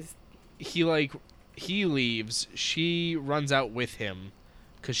Jesus Christ. he leaves. She runs out with him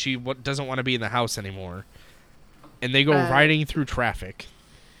because she doesn't want to be in the house anymore. And they go riding through traffic.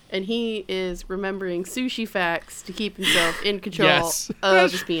 And he is remembering sushi facts to keep himself in control Yes. of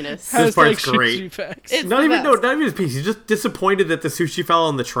his penis. This part's Hashtag great. sushi facts. It's Not the even best. not even his piece. He's just disappointed that the sushi fell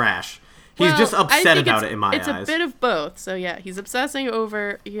in the trash. He's Well, just I upset think about it in my it's eyes. a bit of both. So yeah, he's obsessing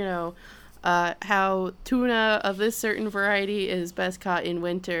over, how tuna of this certain variety is best caught in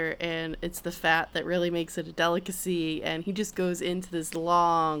winter, and it's the fat that really makes it a delicacy. And he just goes into this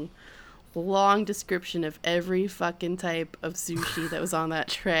long description of every fucking type of sushi that was on that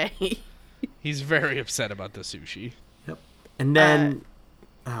tray. He's very upset about the sushi. Yep. And then,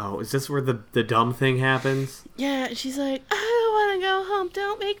 is this where the dumb thing happens? Yeah, and she's like, "I don't want to go home.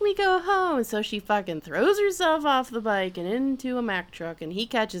 Don't make me go home." And so she fucking throws herself off the bike and into a Mack truck, and he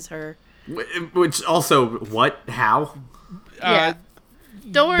catches her. Which also, what? How? Yeah.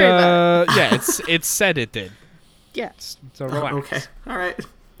 Don't worry about it. Yeah, it's said it did. Yeah. So relax. Okay. All right.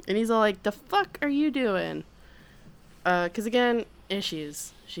 And he's all like, "The fuck are you doing?" Because again,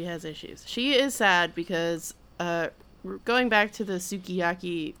 issues. She has issues. She is sad because, going back to the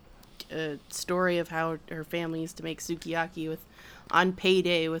sukiyaki story of how her family used to make sukiyaki on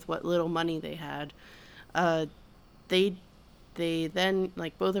payday with what little money they had, they then,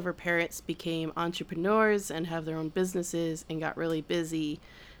 like, both of her parents became entrepreneurs and have their own businesses and got really busy.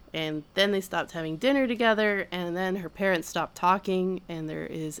 And then they stopped having dinner together, and then her parents stopped talking, and there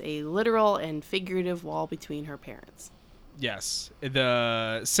is a literal and figurative wall between her parents. Yes.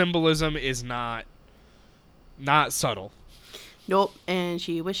 The symbolism is not subtle. Nope, and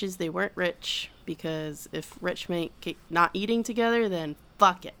she wishes they weren't rich. because if rich make not eating together, then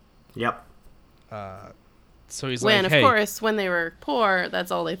fuck it. Yep. So he's When, like, of hey, course, when they were poor,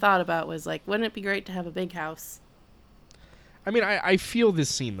 that's all they thought about was like, wouldn't it be great to have a big house? I mean, I feel this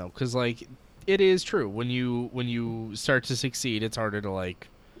scene though, because like it is true. When you start to succeed, it's harder to like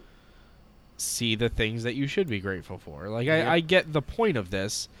see the things that you should be grateful for. Like I get the point of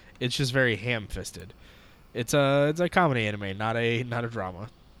this. It's just very ham-fisted. It's a comedy anime, not a drama.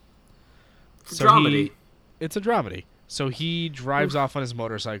 So Dramedy. It's a dramedy. So he drives off on his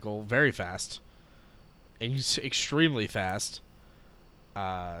motorcycle very fast. Extremely fast.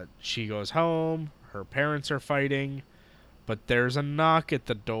 She goes home. Her parents are fighting, but there's a knock at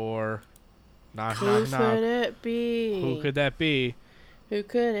the door. Knock, Who knock, knock. could it be? Who could that be? Who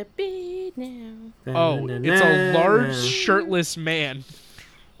could it be now? Oh, it's a large shirtless man.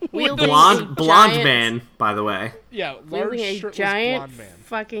 Wielding Blonde a giant, man, by the way. Yeah, large wielding a shirtless giant blonde man.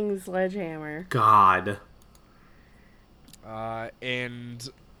 fucking sledgehammer. God. And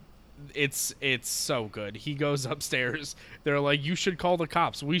it's so good. He goes upstairs. They're like, "You should call the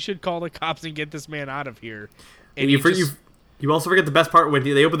cops. We should call the cops and get this man out of here." And you also forget the best part when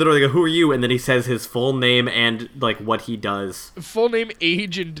they open the door. They go, "Who are you?" And then he says his full name and like what he does. full name,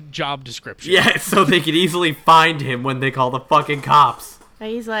 age, and job description. Yeah, so they can easily find him when they call the fucking cops. And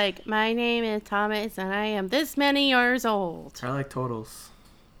he's like, "My name is Thomas, and I am this many years old." I like totals.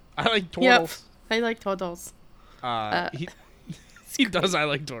 I like Yep, turtles. I like totals. He does. I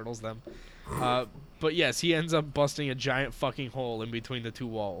like turtles them. But yes, he ends up busting a giant fucking hole in between the two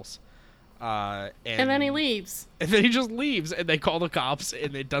walls. And then he leaves. And then he just leaves, and they call the cops,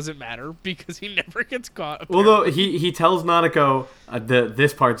 and it doesn't matter because he never gets caught. Well, though, he tells Nanako,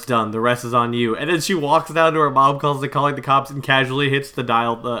 this part's done, the rest is on you. And then she walks down to her mom, calls calling the cops, and casually hits the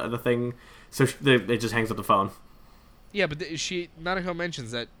dial, the thing, so it just hangs up the phone. Yeah, but Nanako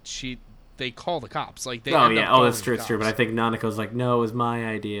mentions that they call the cops. Like they. Oh, end up yeah, calling that's true, the it's true. But I cops. think Nanako's like, no, it was my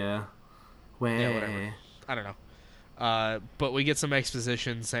idea. Yeah, whatever. I don't know. But we get some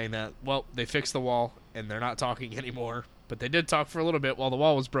exposition saying that, well, they fixed the wall, and they're not talking anymore. But they did talk for a little bit while the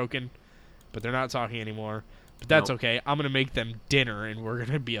wall was broken, but they're not talking anymore. But that's okay. I'm going to make them dinner, and we're going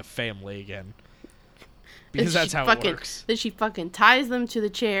to be a family again. Because that's how it works. Then she fucking ties them to the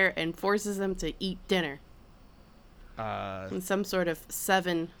chair and forces them to eat dinner. In some sort of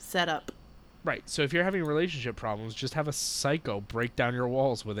 7 setup. Right. So if you're having relationship problems, just have a psycho break down your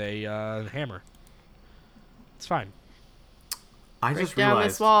walls with a hammer. It's fine. I Break just down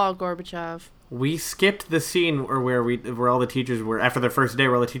realized this wall, Gorbachev. we skipped the scene where all the teachers were, after their first day,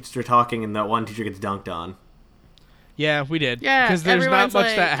 where all the teachers are talking and that one teacher gets dunked on. Yeah, we did. Yeah, because there's not everyone's much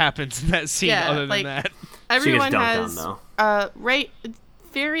like- that happens in that scene Yeah, other than like- that. Everyone dunked on, has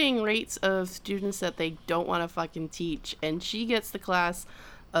varying rates of students that they don't want to fucking teach, and she gets the class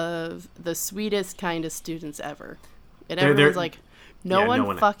of the sweetest kind of students ever. And everyone's like, no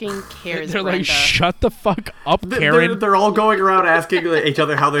one fucking cares. They're Brenda. like, shut the fuck up, Karen. They're all going around asking each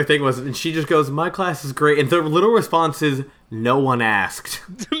other how their thing was, and she just goes, "My class is great." And their little response is, "No one asked."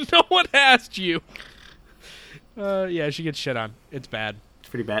 No one asked you. Yeah, she gets shit on. It's bad. It's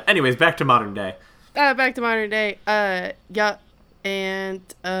pretty bad. Anyways, back to modern day. Back to modern day. Yeah. And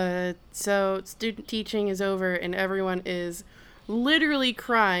so student teaching is over, and everyone is literally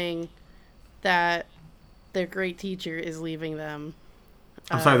crying that their great teacher is leaving them.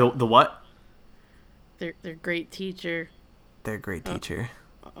 I'm sorry, the what? Their great teacher. Their great teacher.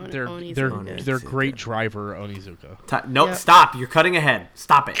 Onizuka. Their great driver, Onizuka. Nope, Yep. Stop. You're cutting ahead.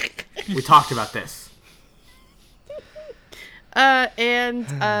 Stop it. We talked about this. And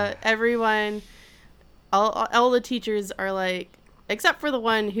everyone, all the teachers are like, except for the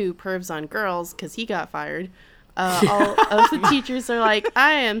one who pervs on girls because he got fired. All of the teachers are like,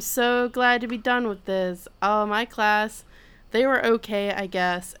 I am so glad to be done with this. Oh, my class, they were okay, I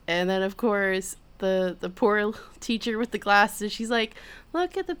guess. And then, of course, the poor teacher with the glasses, she's like,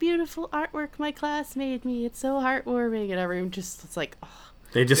 look at the beautiful artwork my class made me. It's so heartwarming. And everyone just is like, oh.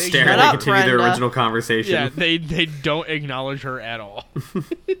 They just stare shut and they up, continue their Brenda. original conversation. Yeah, they don't acknowledge her at all.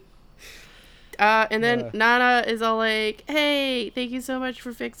 And then Nana is all like, hey, thank you so much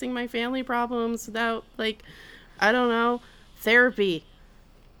for fixing my family problems without, like, I don't know, therapy.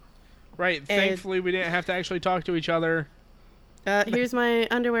 Right. Thankfully, we didn't have to actually talk to each other. Here's my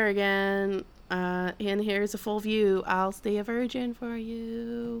underwear again. And here's a full view. I'll stay a virgin for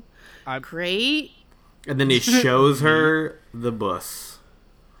you. Great. And then he shows her the bus.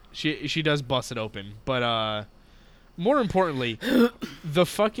 She does bust it open, but more importantly, the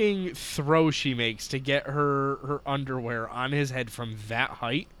fucking throw she makes to get her underwear on his head from that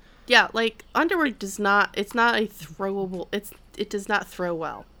height. Yeah, like, underwear it's not a throwable, it does not throw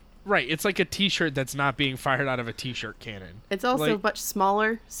well. Right, it's like a T-shirt that's not being fired out of a T-shirt cannon. It's also Like- much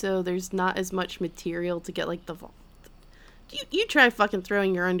smaller, so there's not as much material to get like the. You try fucking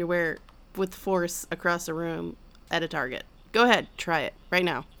throwing your underwear with force across a room at a target. Go ahead, try it right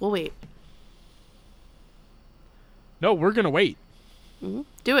now. We'll wait. No, we're gonna wait.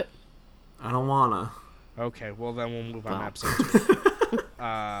 Do it. I don't wanna. Okay, well then we'll move on to Wow.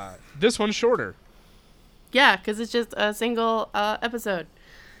 episode 2. This one's shorter. Yeah, because it's just a single episode.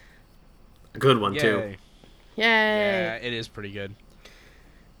 A good one too. Yay. Yay! Yeah, it is pretty good.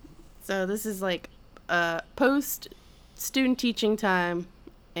 So this is like post student teaching time,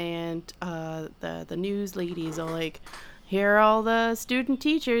 and the news ladies are like, here are all the student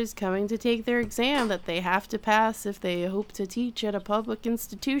teachers coming to take their exam that they have to pass if they hope to teach at a public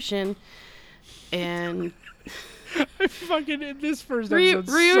institution. And Fucking this first episode's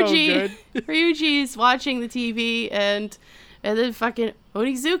so good. Ryuji's watching the TV, and then fucking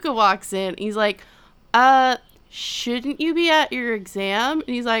Onizuka walks in. He's like, shouldn't you be at your exam? And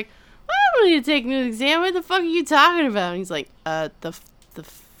he's like, I don't need to take an exam. What the fuck are you talking about? And he's like, the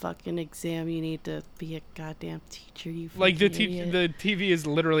fucking exam. You need to be a goddamn teacher. You Like the fucking idiot." the TV is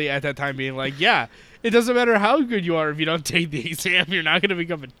literally at that time being like, yeah, it doesn't matter how good you are if you don't take the exam, you're not gonna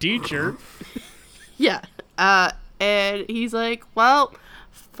become a teacher. Yeah. And he's like, well,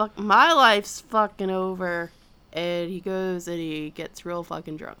 fuck, my life's fucking over. And he goes and he gets real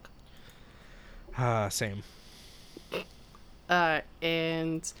fucking drunk. Same.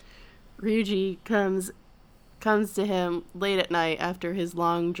 And Ryuji comes to him late at night after his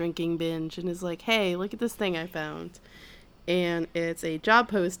long drinking binge and is like, hey, look at this thing I found. And it's a job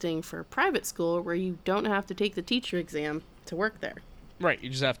posting for a private school where you don't have to take the teacher exam to work there. Right, you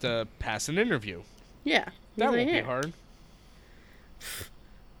just have to pass an interview. Yeah. That He's won't like, be "Here, hard.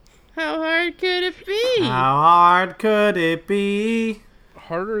 How hard could it be? How hard could it be?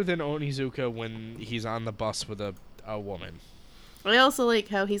 Harder than Onizuka when he's on the bus with a woman. I also like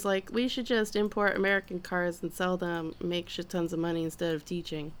how he's like, we should just import American cars and sell them, make shit tons of money instead of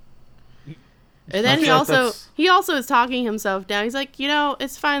teaching. And then I feel like he also is talking himself down. He's like,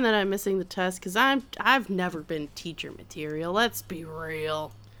 it's fine that I'm missing the test because I've never been teacher material. Let's be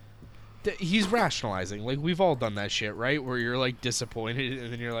real. He's rationalizing. Like, we've all done that shit, right? Where you're, like, disappointed,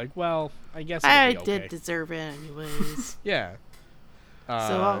 and then you're like, well, I guess I it'll be okay. did deserve it anyways. Yeah.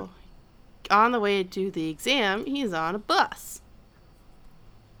 So on the way to the exam, he's on a bus.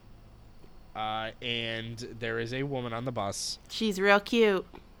 And there is a woman on the bus, She's real cute.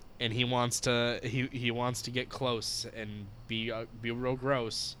 and he wants to he wants to get close and be real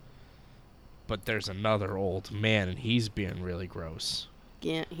gross. But there's another old man, and he's being really gross.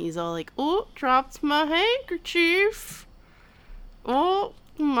 Yeah, he's all like, oh, dropped my handkerchief. Oh,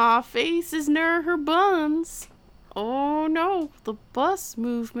 my face is near her buns. Oh no, the bus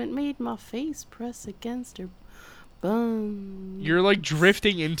movement made my face press against her buns. You're like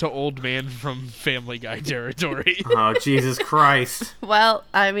drifting into old man from Family Guy territory. Oh, Jesus Christ. Well,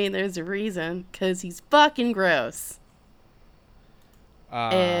 I mean, there's a reason, because he's fucking gross.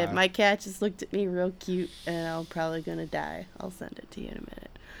 And my cat just looked at me real cute, and I'm probably gonna die. I'll send it to you in a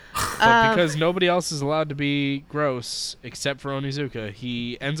minute. But because nobody else is allowed to be gross except for Onizuka,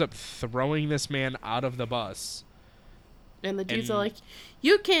 he ends up throwing this man out of the bus. And the dudes And- are like,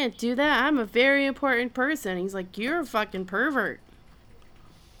 you can't do that. I'm a very important person. He's like, you're a fucking pervert.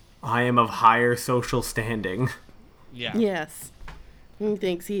 I am of higher social standing. Yeah. Yes. He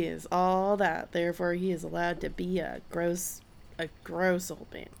thinks he is all that. Therefore, he is allowed to be a gross old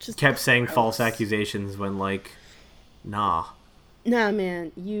man. Just Kept saying gross. false accusations when, like, nah. Nah,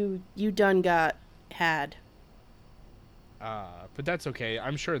 man. You done got had. But that's okay.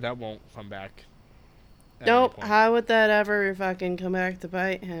 I'm sure that won't come back. at any Nope. point. How would that ever fucking come back to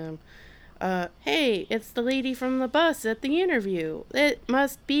bite him? Hey, it's the lady from the bus at the interview. It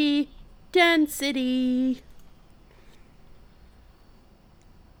must be Density.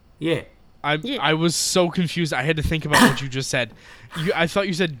 Yeah. Yeah. I was so confused. I had to think about what you just said. I thought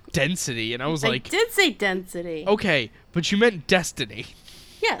you said density, and I was I like, did say Density. okay, but you meant destiny.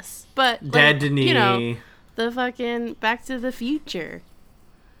 Yes, but like, Destiny. the fucking Back to the Future.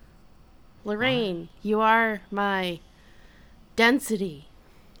 Lorraine, you are my Density.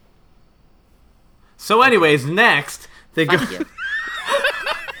 So, anyways, next, they go. Fuck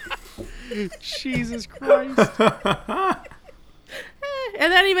you. Jesus Christ.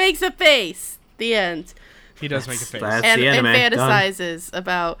 And then he makes a face. The end. He does make a face. That's And the anime. Done. fantasizes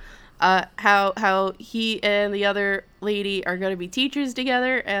about how he and the other lady are going to be teachers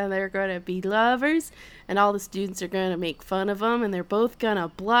together, and they're going to be lovers, and all the students are going to make fun of them, and they're both going to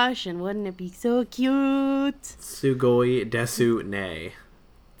blush, and wouldn't it be so cute? Sugoi desu ne.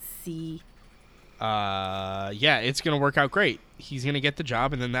 fantasy. Yeah, it's gonna work out great. He's gonna get the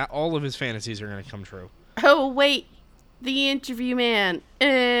job, and then all of his fantasies are gonna come true. Oh wait, the interview man.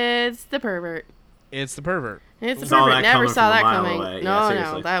 It's the pervert. It's the pervert. It's the Saw pervert. that Never coming saw from a that mile coming. away. Yeah, No,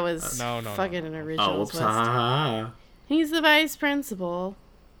 seriously. that was No. fucking an original Oh, whoops. twist. He's the vice principal.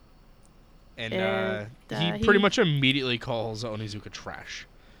 And And, he pretty much immediately calls Onizuka trash.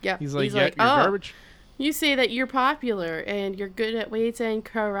 Yeah, He's like, you're garbage. You say that you're popular and you're good at weights and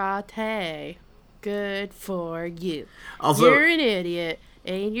karate. Good for you. Also, You're an idiot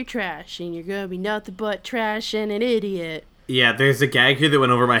and you're trash and you're gonna be nothing but trash and an idiot. yeah, there's a gag here that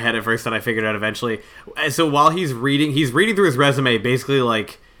went over my head at first that I figured out eventually. So while he's reading through his resume, basically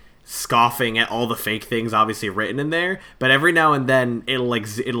like scoffing at all the fake things obviously written in there, but every now and then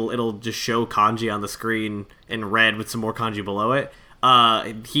it'll just show kanji on the screen in red with some more kanji below it.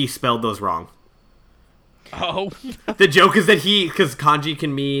 He spelled those wrong. Oh. The joke is that because kanji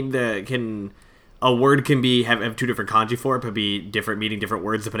can mean a word can have two different kanji for it, but be different, meaning different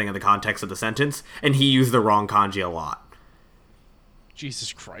words depending on the context of the sentence, and he used the wrong kanji a lot.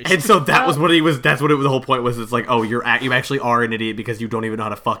 Jesus Christ. And so that's what the whole point was. It's like, oh, you actually are an idiot because you don't even know how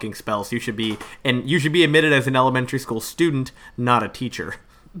to fucking spell. So you should be admitted as an elementary school student, not a teacher.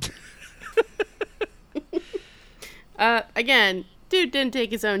 Again, dude didn't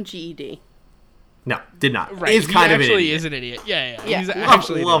take his own GED. No, did not. Right. Is kind he of an actually idiot. is an idiot. Yeah. Yeah. He's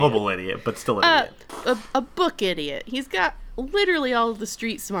actually Lovable idiot, but still an idiot. A book idiot. He's got literally all of the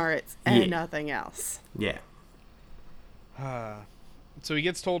street smarts and Yeah. nothing else. Yeah. So he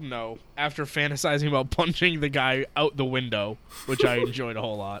gets told no after fantasizing about punching the guy out the window, which I enjoyed a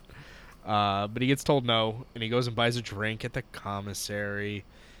whole lot. But he gets told no, and he goes and buys a drink at the commissary,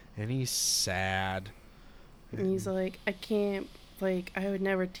 and he's sad. And he's like, I would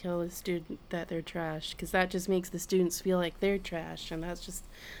never tell a student that they're trash, because that just makes the students feel like they're trash, and that's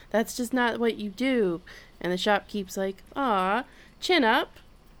just not what you do. And the shopkeep's like, aw, chin up.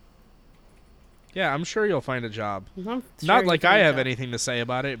 Yeah, I'm sure you'll find a job. I'm sure Not you like can I have tell. anything to say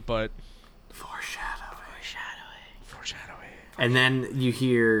about it, but Foreshadowing. foreshadowing. And then you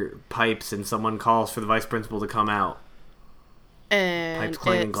hear pipes, and someone calls for the vice principal to come out. And Pipes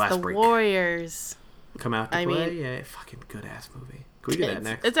clanging, it's glass the break. Warriors. Come out to I play. mean- Yeah, fucking good ass movie. Can we do that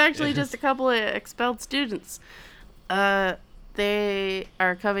next? It's actually just a couple of expelled students. They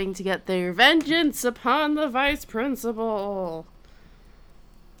are coming to get their vengeance upon the vice principal.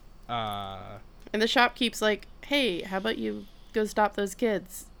 And the shopkeep's like, hey, how about you go stop those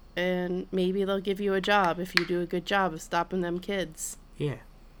kids? And maybe they'll give you a job if you do a good job of stopping them kids. Yeah.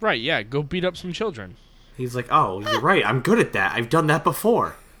 Right, yeah, go beat up some children. He's like, oh, you're right. I'm good at that. I've done that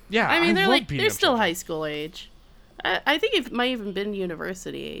before. Yeah, I mean, love beating they're up still children. high school age. I think it might even been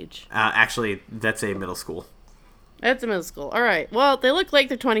university age. Actually, that's a middle school. That's a middle school. All right. Well, they look like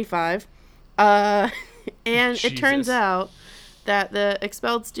they're 25. And it turns Jesus. out that the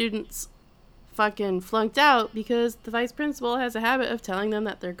expelled students fucking flunked out because the vice principal has a habit of telling them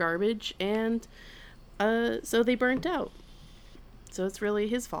that they're garbage, and so they burnt out. So it's really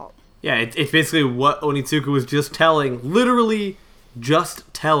his fault. Yeah, it's basically what Onitsuka was just literally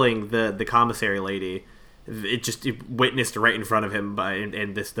just telling the commissary lady. It witnessed right in front of him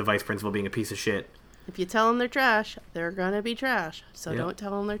and the vice principal being a piece of shit. If you tell them they're trash, they're gonna be trash. So don't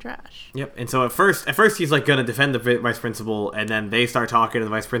tell them they're trash. Yep. And so at first he's like gonna defend the vice principal, and then they start talking, and the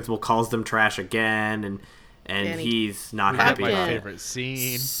vice principal calls them trash again, and he's not We get happy my about it. favorite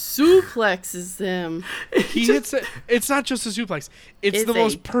scene. Suplexes them. He hits it. It's not just a suplex. It's It's the a-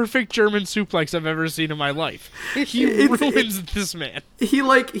 most perfect German suplex I've ever seen in my life. He ruins this man.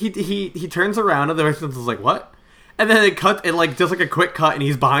 He turns around, and the vice principal's like, "What?" And then it does like a quick cut, and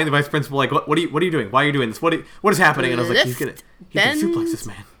he's behind the vice principal, like, "What are you doing? Why are you doing this? What is happening?" And I was like, "He's gonna suplex this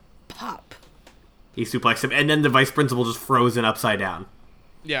man." Pop. He suplexed him, and then the vice principal just frozen upside down.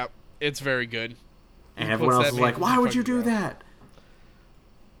 Yeah, it's very good. And He everyone puts else that is man like, "Why would you fucking do down." that?"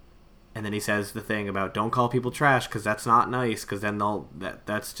 And then he says the thing about don't call people trash because that's not nice, because then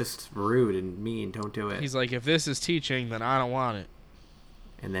that's just rude and mean. Don't do it. He's like, if this is teaching, then I don't want it.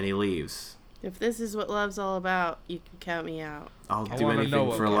 And then he leaves. If this is what love's all about, you can count me out. I'll I do wanna know anything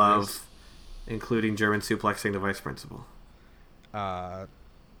what for love love, is. including German suplexing the vice principal. So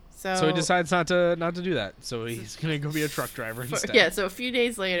he decides not to do that. So he's gonna go be a truck driver instead. Yeah, so a few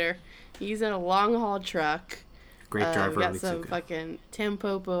days later, he's in a long haul truck. Great driver, Got some Onitsuka. fucking Tim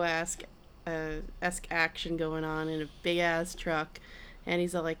Popo-esque action going on in a big ass truck. And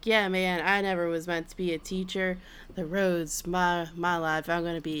he's all like, yeah, man, I never was meant to be a teacher. The road's my life. I'm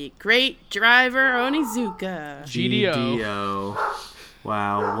going to be a great driver, Onizuka. GDO.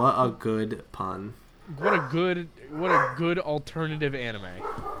 Wow, what a good pun. What a good alternative anime.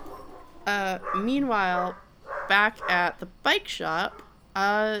 Meanwhile, back at the bike shop,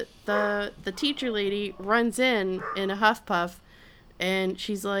 the teacher lady runs in a huff puff, and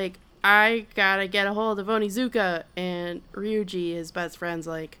she's like, I gotta get a hold of Onizuka. And Ryuji, his best friend's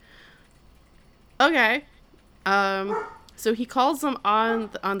like, okay. So he calls them on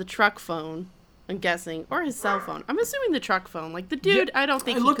the truck phone, I'm guessing, or his cell phone. I'm assuming the truck phone. Like, the dude, I don't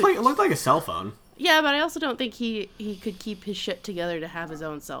think it looked like a cell phone. Yeah, but I also don't think he could keep his shit together to have his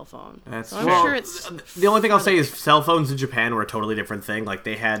own cell phone. That's so I'm sure it's... The only thing I'll say is cell phones in Japan were a totally different thing. Like,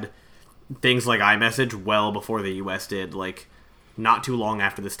 they had things like iMessage well before the US did, like, not too long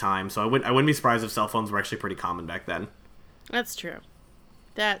after this time. So I wouldn't be surprised if cell phones were actually pretty common back then. That's true.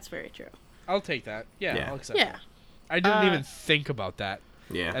 That's very true. I'll take that. Yeah. I'll accept that. I didn't even think about that.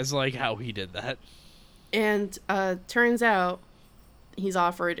 Yeah. As, like, how he did that. And turns out he's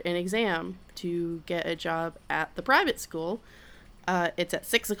offered an exam to get a job at the private school. It's at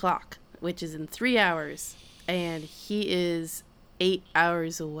 6 o'clock, which is in 3 hours. And he is 8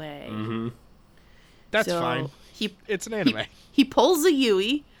 hours away. Mm-hmm. That's fine. It's an anime. He pulls a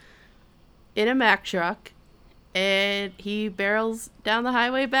Yui in a Mack truck, and he barrels down the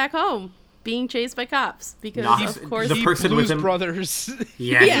highway back home, being chased by cops. Because, of course, the person Blues with him... Brothers.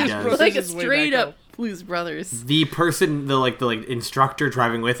 Yeah, he does. Like a straight up Blues Brothers. The person, the instructor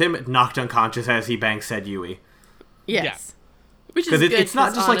driving with him, knocked unconscious as he bangs said Yui. Yes. Yeah. Which is good. It's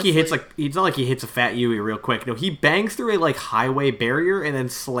not just honestly, like he hits it's not like he hits a fat Yui real quick. No, he bangs through a highway barrier and then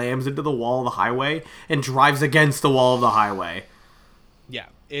slams into the wall of the highway and drives against the wall of the highway. Yeah,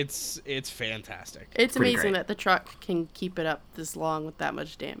 it's fantastic. It's Pretty amazing great. that the truck can keep it up this long with that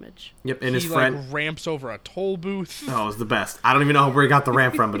much damage. Yep, and he his friend ramps over a toll booth. Oh, it was the best. I don't even know where he got the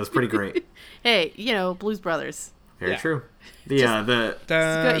ramp from, but it's pretty great. Hey, Blues Brothers. Very Yeah. true. You You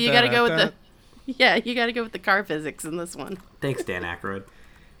gotta go with the... Yeah, you gotta go with the car physics in this one. Thanks, Dan Aykroyd.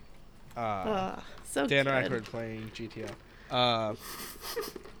 So Dan good. Aykroyd playing GTO.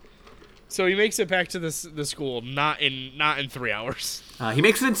 So he makes it back to the school, not in 3 hours. He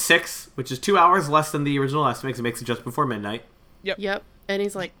makes it in 6, which is 2 hours less than the original estimate. He makes it just before midnight. Yep. And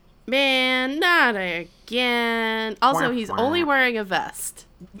he's like, man, not again. Also, he's only wearing a vest.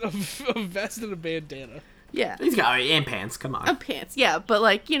 A vest and a bandana. Yeah. He's got and pants. Come on. Pants. Yeah, but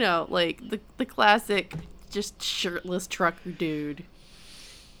the classic just shirtless trucker dude.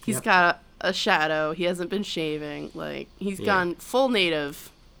 He's got a shadow. He hasn't been shaving. He's gone full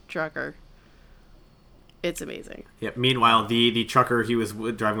native trucker. It's amazing. Yep. Meanwhile, the trucker he was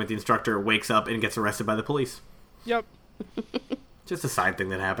driving with the instructor wakes up and gets arrested by the police. Yep. Just a side thing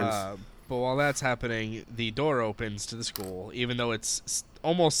that happens. But while that's happening, the door opens to the school, even though it's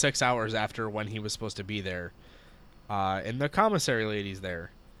almost 6 hours after when he was supposed to be there. And the commissary lady's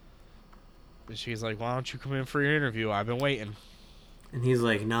there. And she's like, why don't you come in for your interview? I've been waiting. And he's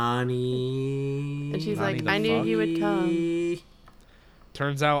like, Nani. And she's Nani like, the I knew fuck? you would come.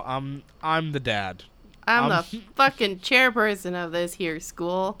 Turns out I'm the dad. I'm the fucking chairperson of this here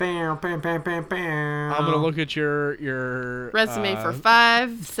school. Bam, bam, bam, bam, bam. I'm gonna look at your Resume for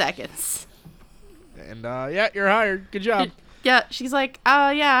 5 seconds. And you're hired. Good job. Yeah, she's like,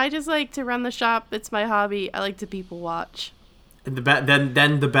 I just like to run the shop. It's my hobby. I like to people watch. And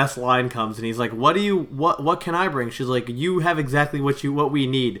then the best line comes, and he's like, "What can I bring?" She's like, "You have exactly what we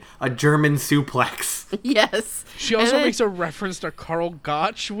need: a German suplex." Yes. She also And then- makes a reference to Karl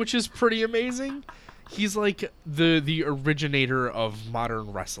Gotch, which is pretty amazing. He's like the originator of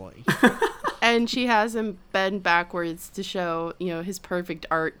modern wrestling. And she has him bend backwards to show, his perfect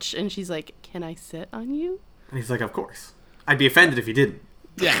arch. And she's like, can I sit on you? And he's like, "Of course. I'd be offended if you didn't."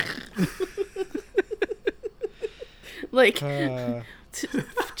 Yeah.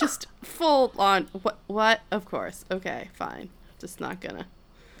 Just full on. What? Of course. Okay, fine. Just not gonna.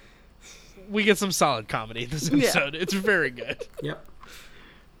 We get some solid comedy in this episode. It's very good. Yep.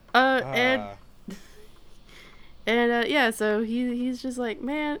 So he's just like,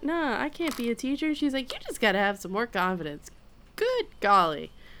 man, nah, I can't be a teacher. And she's like, you just gotta have some more confidence. Good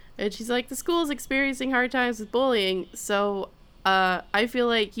golly. And she's like, the school's experiencing hard times with bullying, so I feel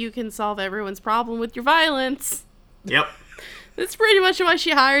like you can solve everyone's problem with your violence. Yep. That's pretty much why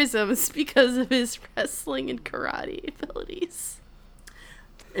she hires him. It's because of his wrestling and karate abilities.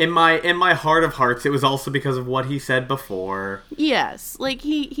 In my heart of hearts, it was also because of what he said before. Yes,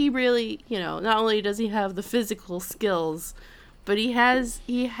 he really, not only does he have the physical skills, but he has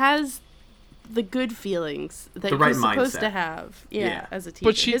the good feelings that right he's supposed mindset. to have. Yeah, as a teacher.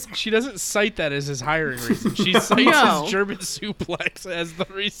 But she doesn't cite that as his hiring reason. She cites No. his German suplex as the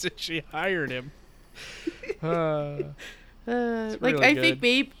reason she hired him. Like, really I good.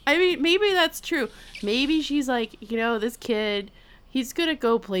 think maybe that's true. Maybe she's like, this kid, He's gonna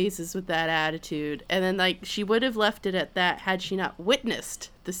go places with that attitude. And then, like, she would have left it at that had she not witnessed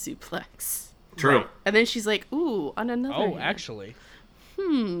the suplex. True. Right. And then she's like, ooh, on another Oh, hand. actually.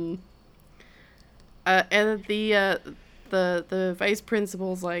 And the vice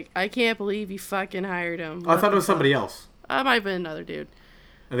principal's like, I can't believe you fucking hired him. Oh, I thought it was somebody else. Might have been another dude.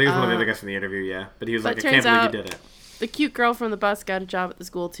 I think it was one of the other guys from the interview, yeah. But he was like, I turns can't believe out you did it. The cute girl from the bus got a job at the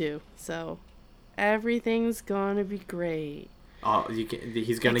school, too. So, everything's gonna be great. Oh, he's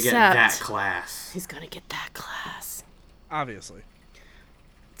going to get Except- that class. He's gonna get that class. Obviously.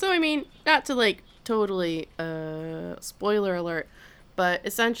 So, I mean, not to, like, totally, spoiler alert, but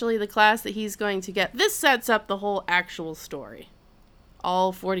essentially the class that he's going to get, this sets up the whole actual story.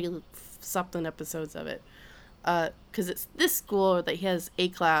 All 40-something episodes of it. Because it's this school that he has a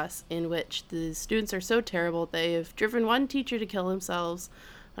class in which the students are so terrible they have driven one teacher to kill themselves,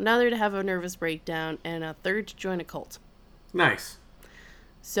 another to have a nervous breakdown, and a third to join a cult. Nice.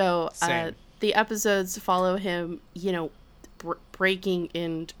 So Same. the episodes follow him, breaking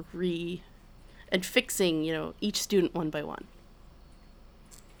and fixing, each student one by one.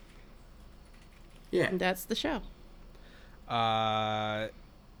 Yeah. And that's the show. I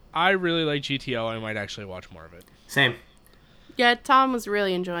really like GTO. I might actually watch more of it. Same. Yeah, Tom was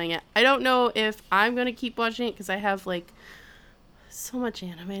really enjoying it. I don't know if I'm going to keep watching it because I have, like, so much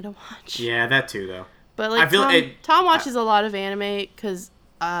anime to watch. Yeah, that too, though. But, like, I feel Tom watches a lot of anime because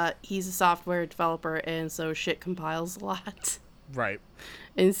he's a software developer, and so shit compiles a lot. Right.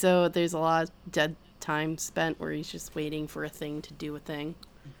 And so there's a lot of dead time spent where he's just waiting for a thing to do a thing.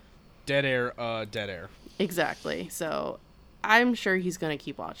 Dead air, dead air. Exactly. So I'm sure he's going to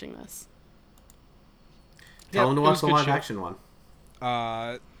keep watching this. Tell him to it watch was the good live shit. action one.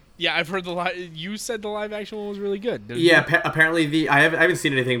 Yeah, I've heard you said the live action one was really good. didn't Yeah, you? apparently I haven't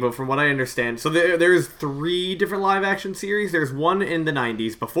seen anything, but from what I understand, so there's 3 different live action series. There's one in the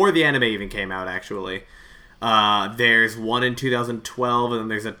 90s before the anime even came out, actually. There's one in 2012, and then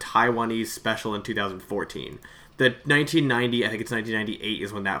there's a Taiwanese special in 2014. The 1990, I think it's 1998,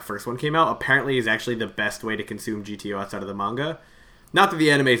 is when that first one came out. Apparently, is actually the best way to consume GTO outside of the manga. Not that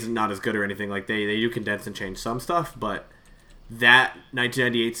the anime is not as good or anything. Like they do condense and change some stuff, but that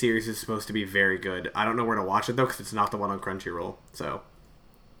 1998 series is supposed to be very good. I don't know where to watch it though, because it's not the one on Crunchyroll. So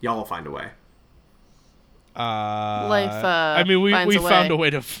y'all will find a way. Life I mean, we finds a found way. a way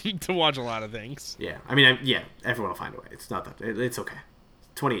to watch a lot of things. Yeah, I mean, everyone will find a way. It's not that it's okay.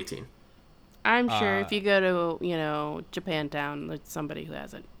 2018. I'm sure if you go to, Japantown, there's somebody who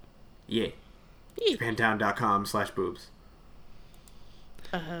has it. Yeah. Eek. Japantown.com/boobs.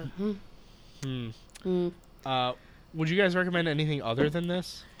 Would you guys recommend anything other than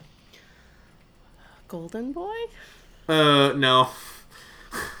this? Golden Boy? No.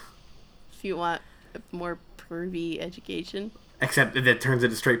 If you want a more pervy education. Except that it turns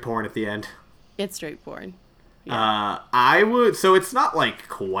into straight porn at the end. It's straight porn. I would. So it's not like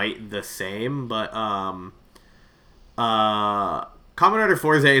quite the same, but Kamen Rider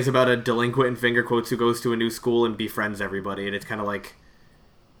Forze is about a delinquent in finger quotes who goes to a new school and befriends everybody, and it's kind of like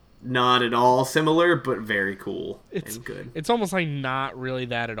not at all similar, but very cool and good. It's almost like not really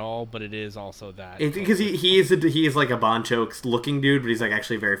that at all, but it is also that. Because he is like a Bancho looking dude, but he's like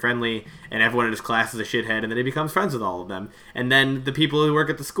actually very friendly, and everyone in his class is a shithead, and then he becomes friends with all of them. And then the people who work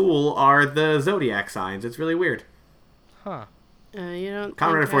at the school are the zodiac signs. It's really weird. Huh. You don't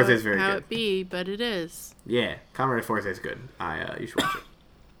Kamen Rider think Forze how, is very how good. it be, but it is. Yeah, Kamen Rider Forze is good. You should watch it.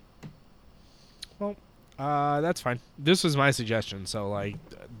 Well, that's fine. This was my suggestion, so like,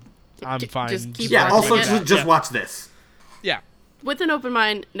 I'm fine. just keep Yeah, watching also it. just watch this. Yeah. With an open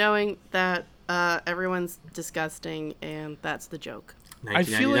mind, knowing that everyone's disgusting, and that's the joke. I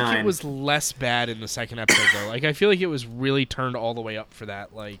feel like 1999. it was less bad in the second episode though. Like I feel like it was really turned all the way up for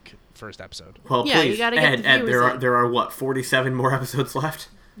that like first episode. Well, Yeah, you please, gotta get the Ed, viewers in. there are what 47 more episodes left.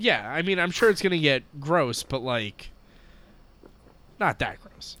 Yeah, I mean I'm sure it's gonna get gross, but like not that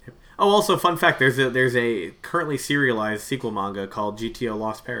gross. Oh, also, fun fact: there's a currently serialized sequel manga called GTO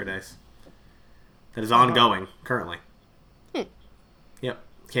Lost Paradise that is ongoing currently. Yep,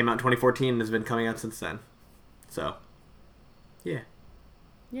 came out in 2014 and has been coming out since then. So, yeah.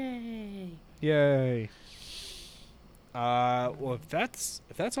 Yay. Yay. Well if that's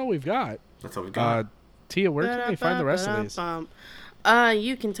all we've got, That's all we've got. Tia, where can they find the rest of these?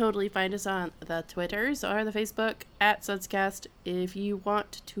 You can totally find us on the Twitters or the Facebook at Sudscast. If you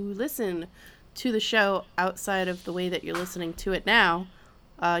want to listen to the show outside of the way that you're listening to it now,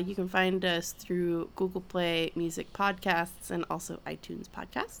 you can find us through Google Play Music Podcasts and also iTunes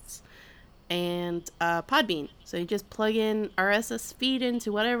Podcasts and Podbean. So you just plug in RSS feed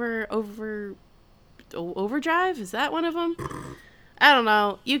into whatever Overdrive, is that one of them? I don't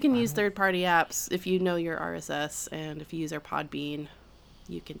know. You can use third-party apps if you know your RSS, and if you use our Podbean,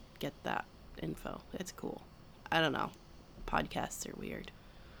 you can get that info. It's cool. I don't know. Podcasts are weird.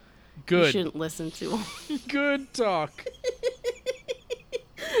 Good. You shouldn't listen to them. Good talk.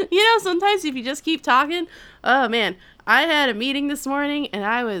 You know, sometimes if you just keep talking, oh man, I had a meeting this morning and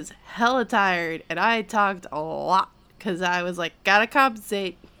I was hella tired and I talked a lot because I was like, gotta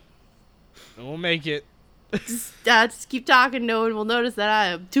compensate. We'll make it. Just keep talking. No one will notice that I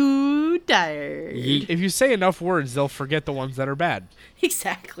am too tired. If you say enough words, they'll forget the ones that are bad.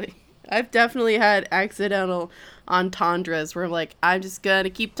 Exactly. I've definitely had accidental entendres where I'm like, I'm just gonna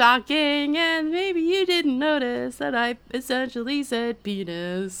keep talking and maybe you didn't notice that I essentially said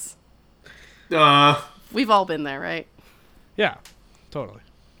penis. We've all been there, right? Yeah, totally.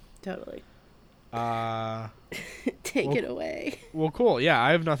 Totally. Take it away. Well, cool. Yeah,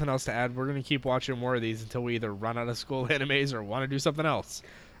 I have nothing else to add. We're going to keep watching more of these until we either run out of school animes or want to do something else.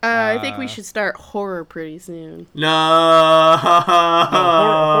 I think we should start horror pretty soon. No.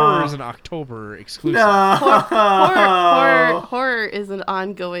 Horror is an October exclusive. No. Horror is an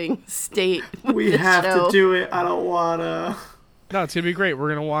ongoing state. We have to do it. I don't wanna. No, it's gonna be great. We're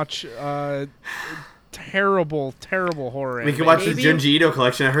gonna watch terrible horror. We can watch the Junji Ito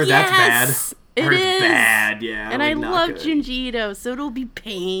collection. I heard that's bad. It is bad, yeah. And I love Junji Ito, so it'll be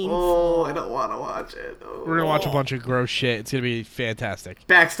painful. Oh, I don't want to watch it. Oh. We're gonna watch a bunch of gross shit. It's gonna be fantastic.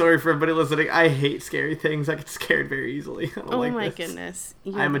 Backstory for everybody listening: I hate scary things. I get scared very easily. I don't like this. Oh my goodness!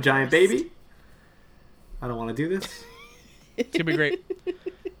 I'm a giant baby. I don't want to do this. It's gonna be great.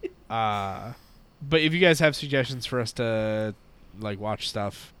 But if you guys have suggestions for us to watch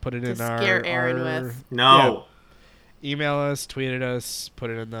stuff, put it in our scare Aaron with. No. Yeah. Email us, tweet at us, put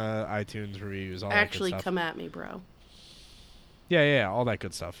it in the iTunes reviews, all that good stuff. Come at me, bro. Yeah, all that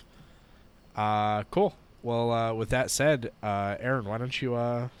good stuff. Cool. Well, with that said, Aaron, why don't you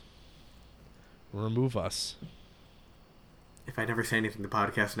remove us? If I never say anything, the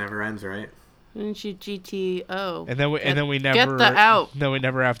podcast never ends, right? Didn't you GTO? And then we never get the out. Then we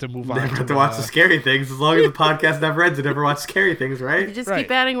never have to move on. Never have to watch the scary things. As long as the podcast never ends, you never watch scary things, right? You just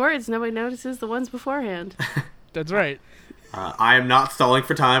keep adding words. Nobody notices the ones beforehand. That's right. I am not stalling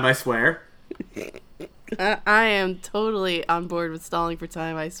for time, I swear. I am totally on board with stalling for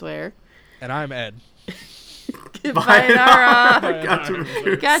time, I swear. And I'm Ed. Goodbye, Nara.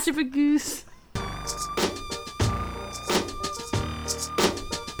 Gotcha, Bagoose.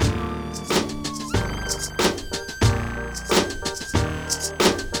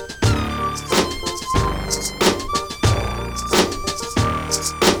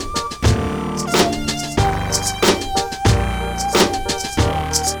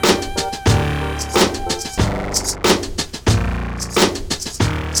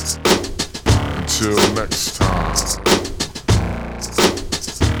 Until next time.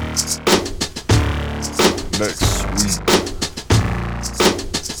 Next week.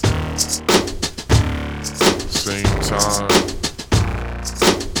 Same time.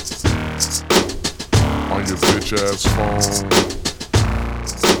 On your bitch ass phone.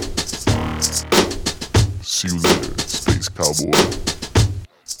 See you later, Space Cowboy.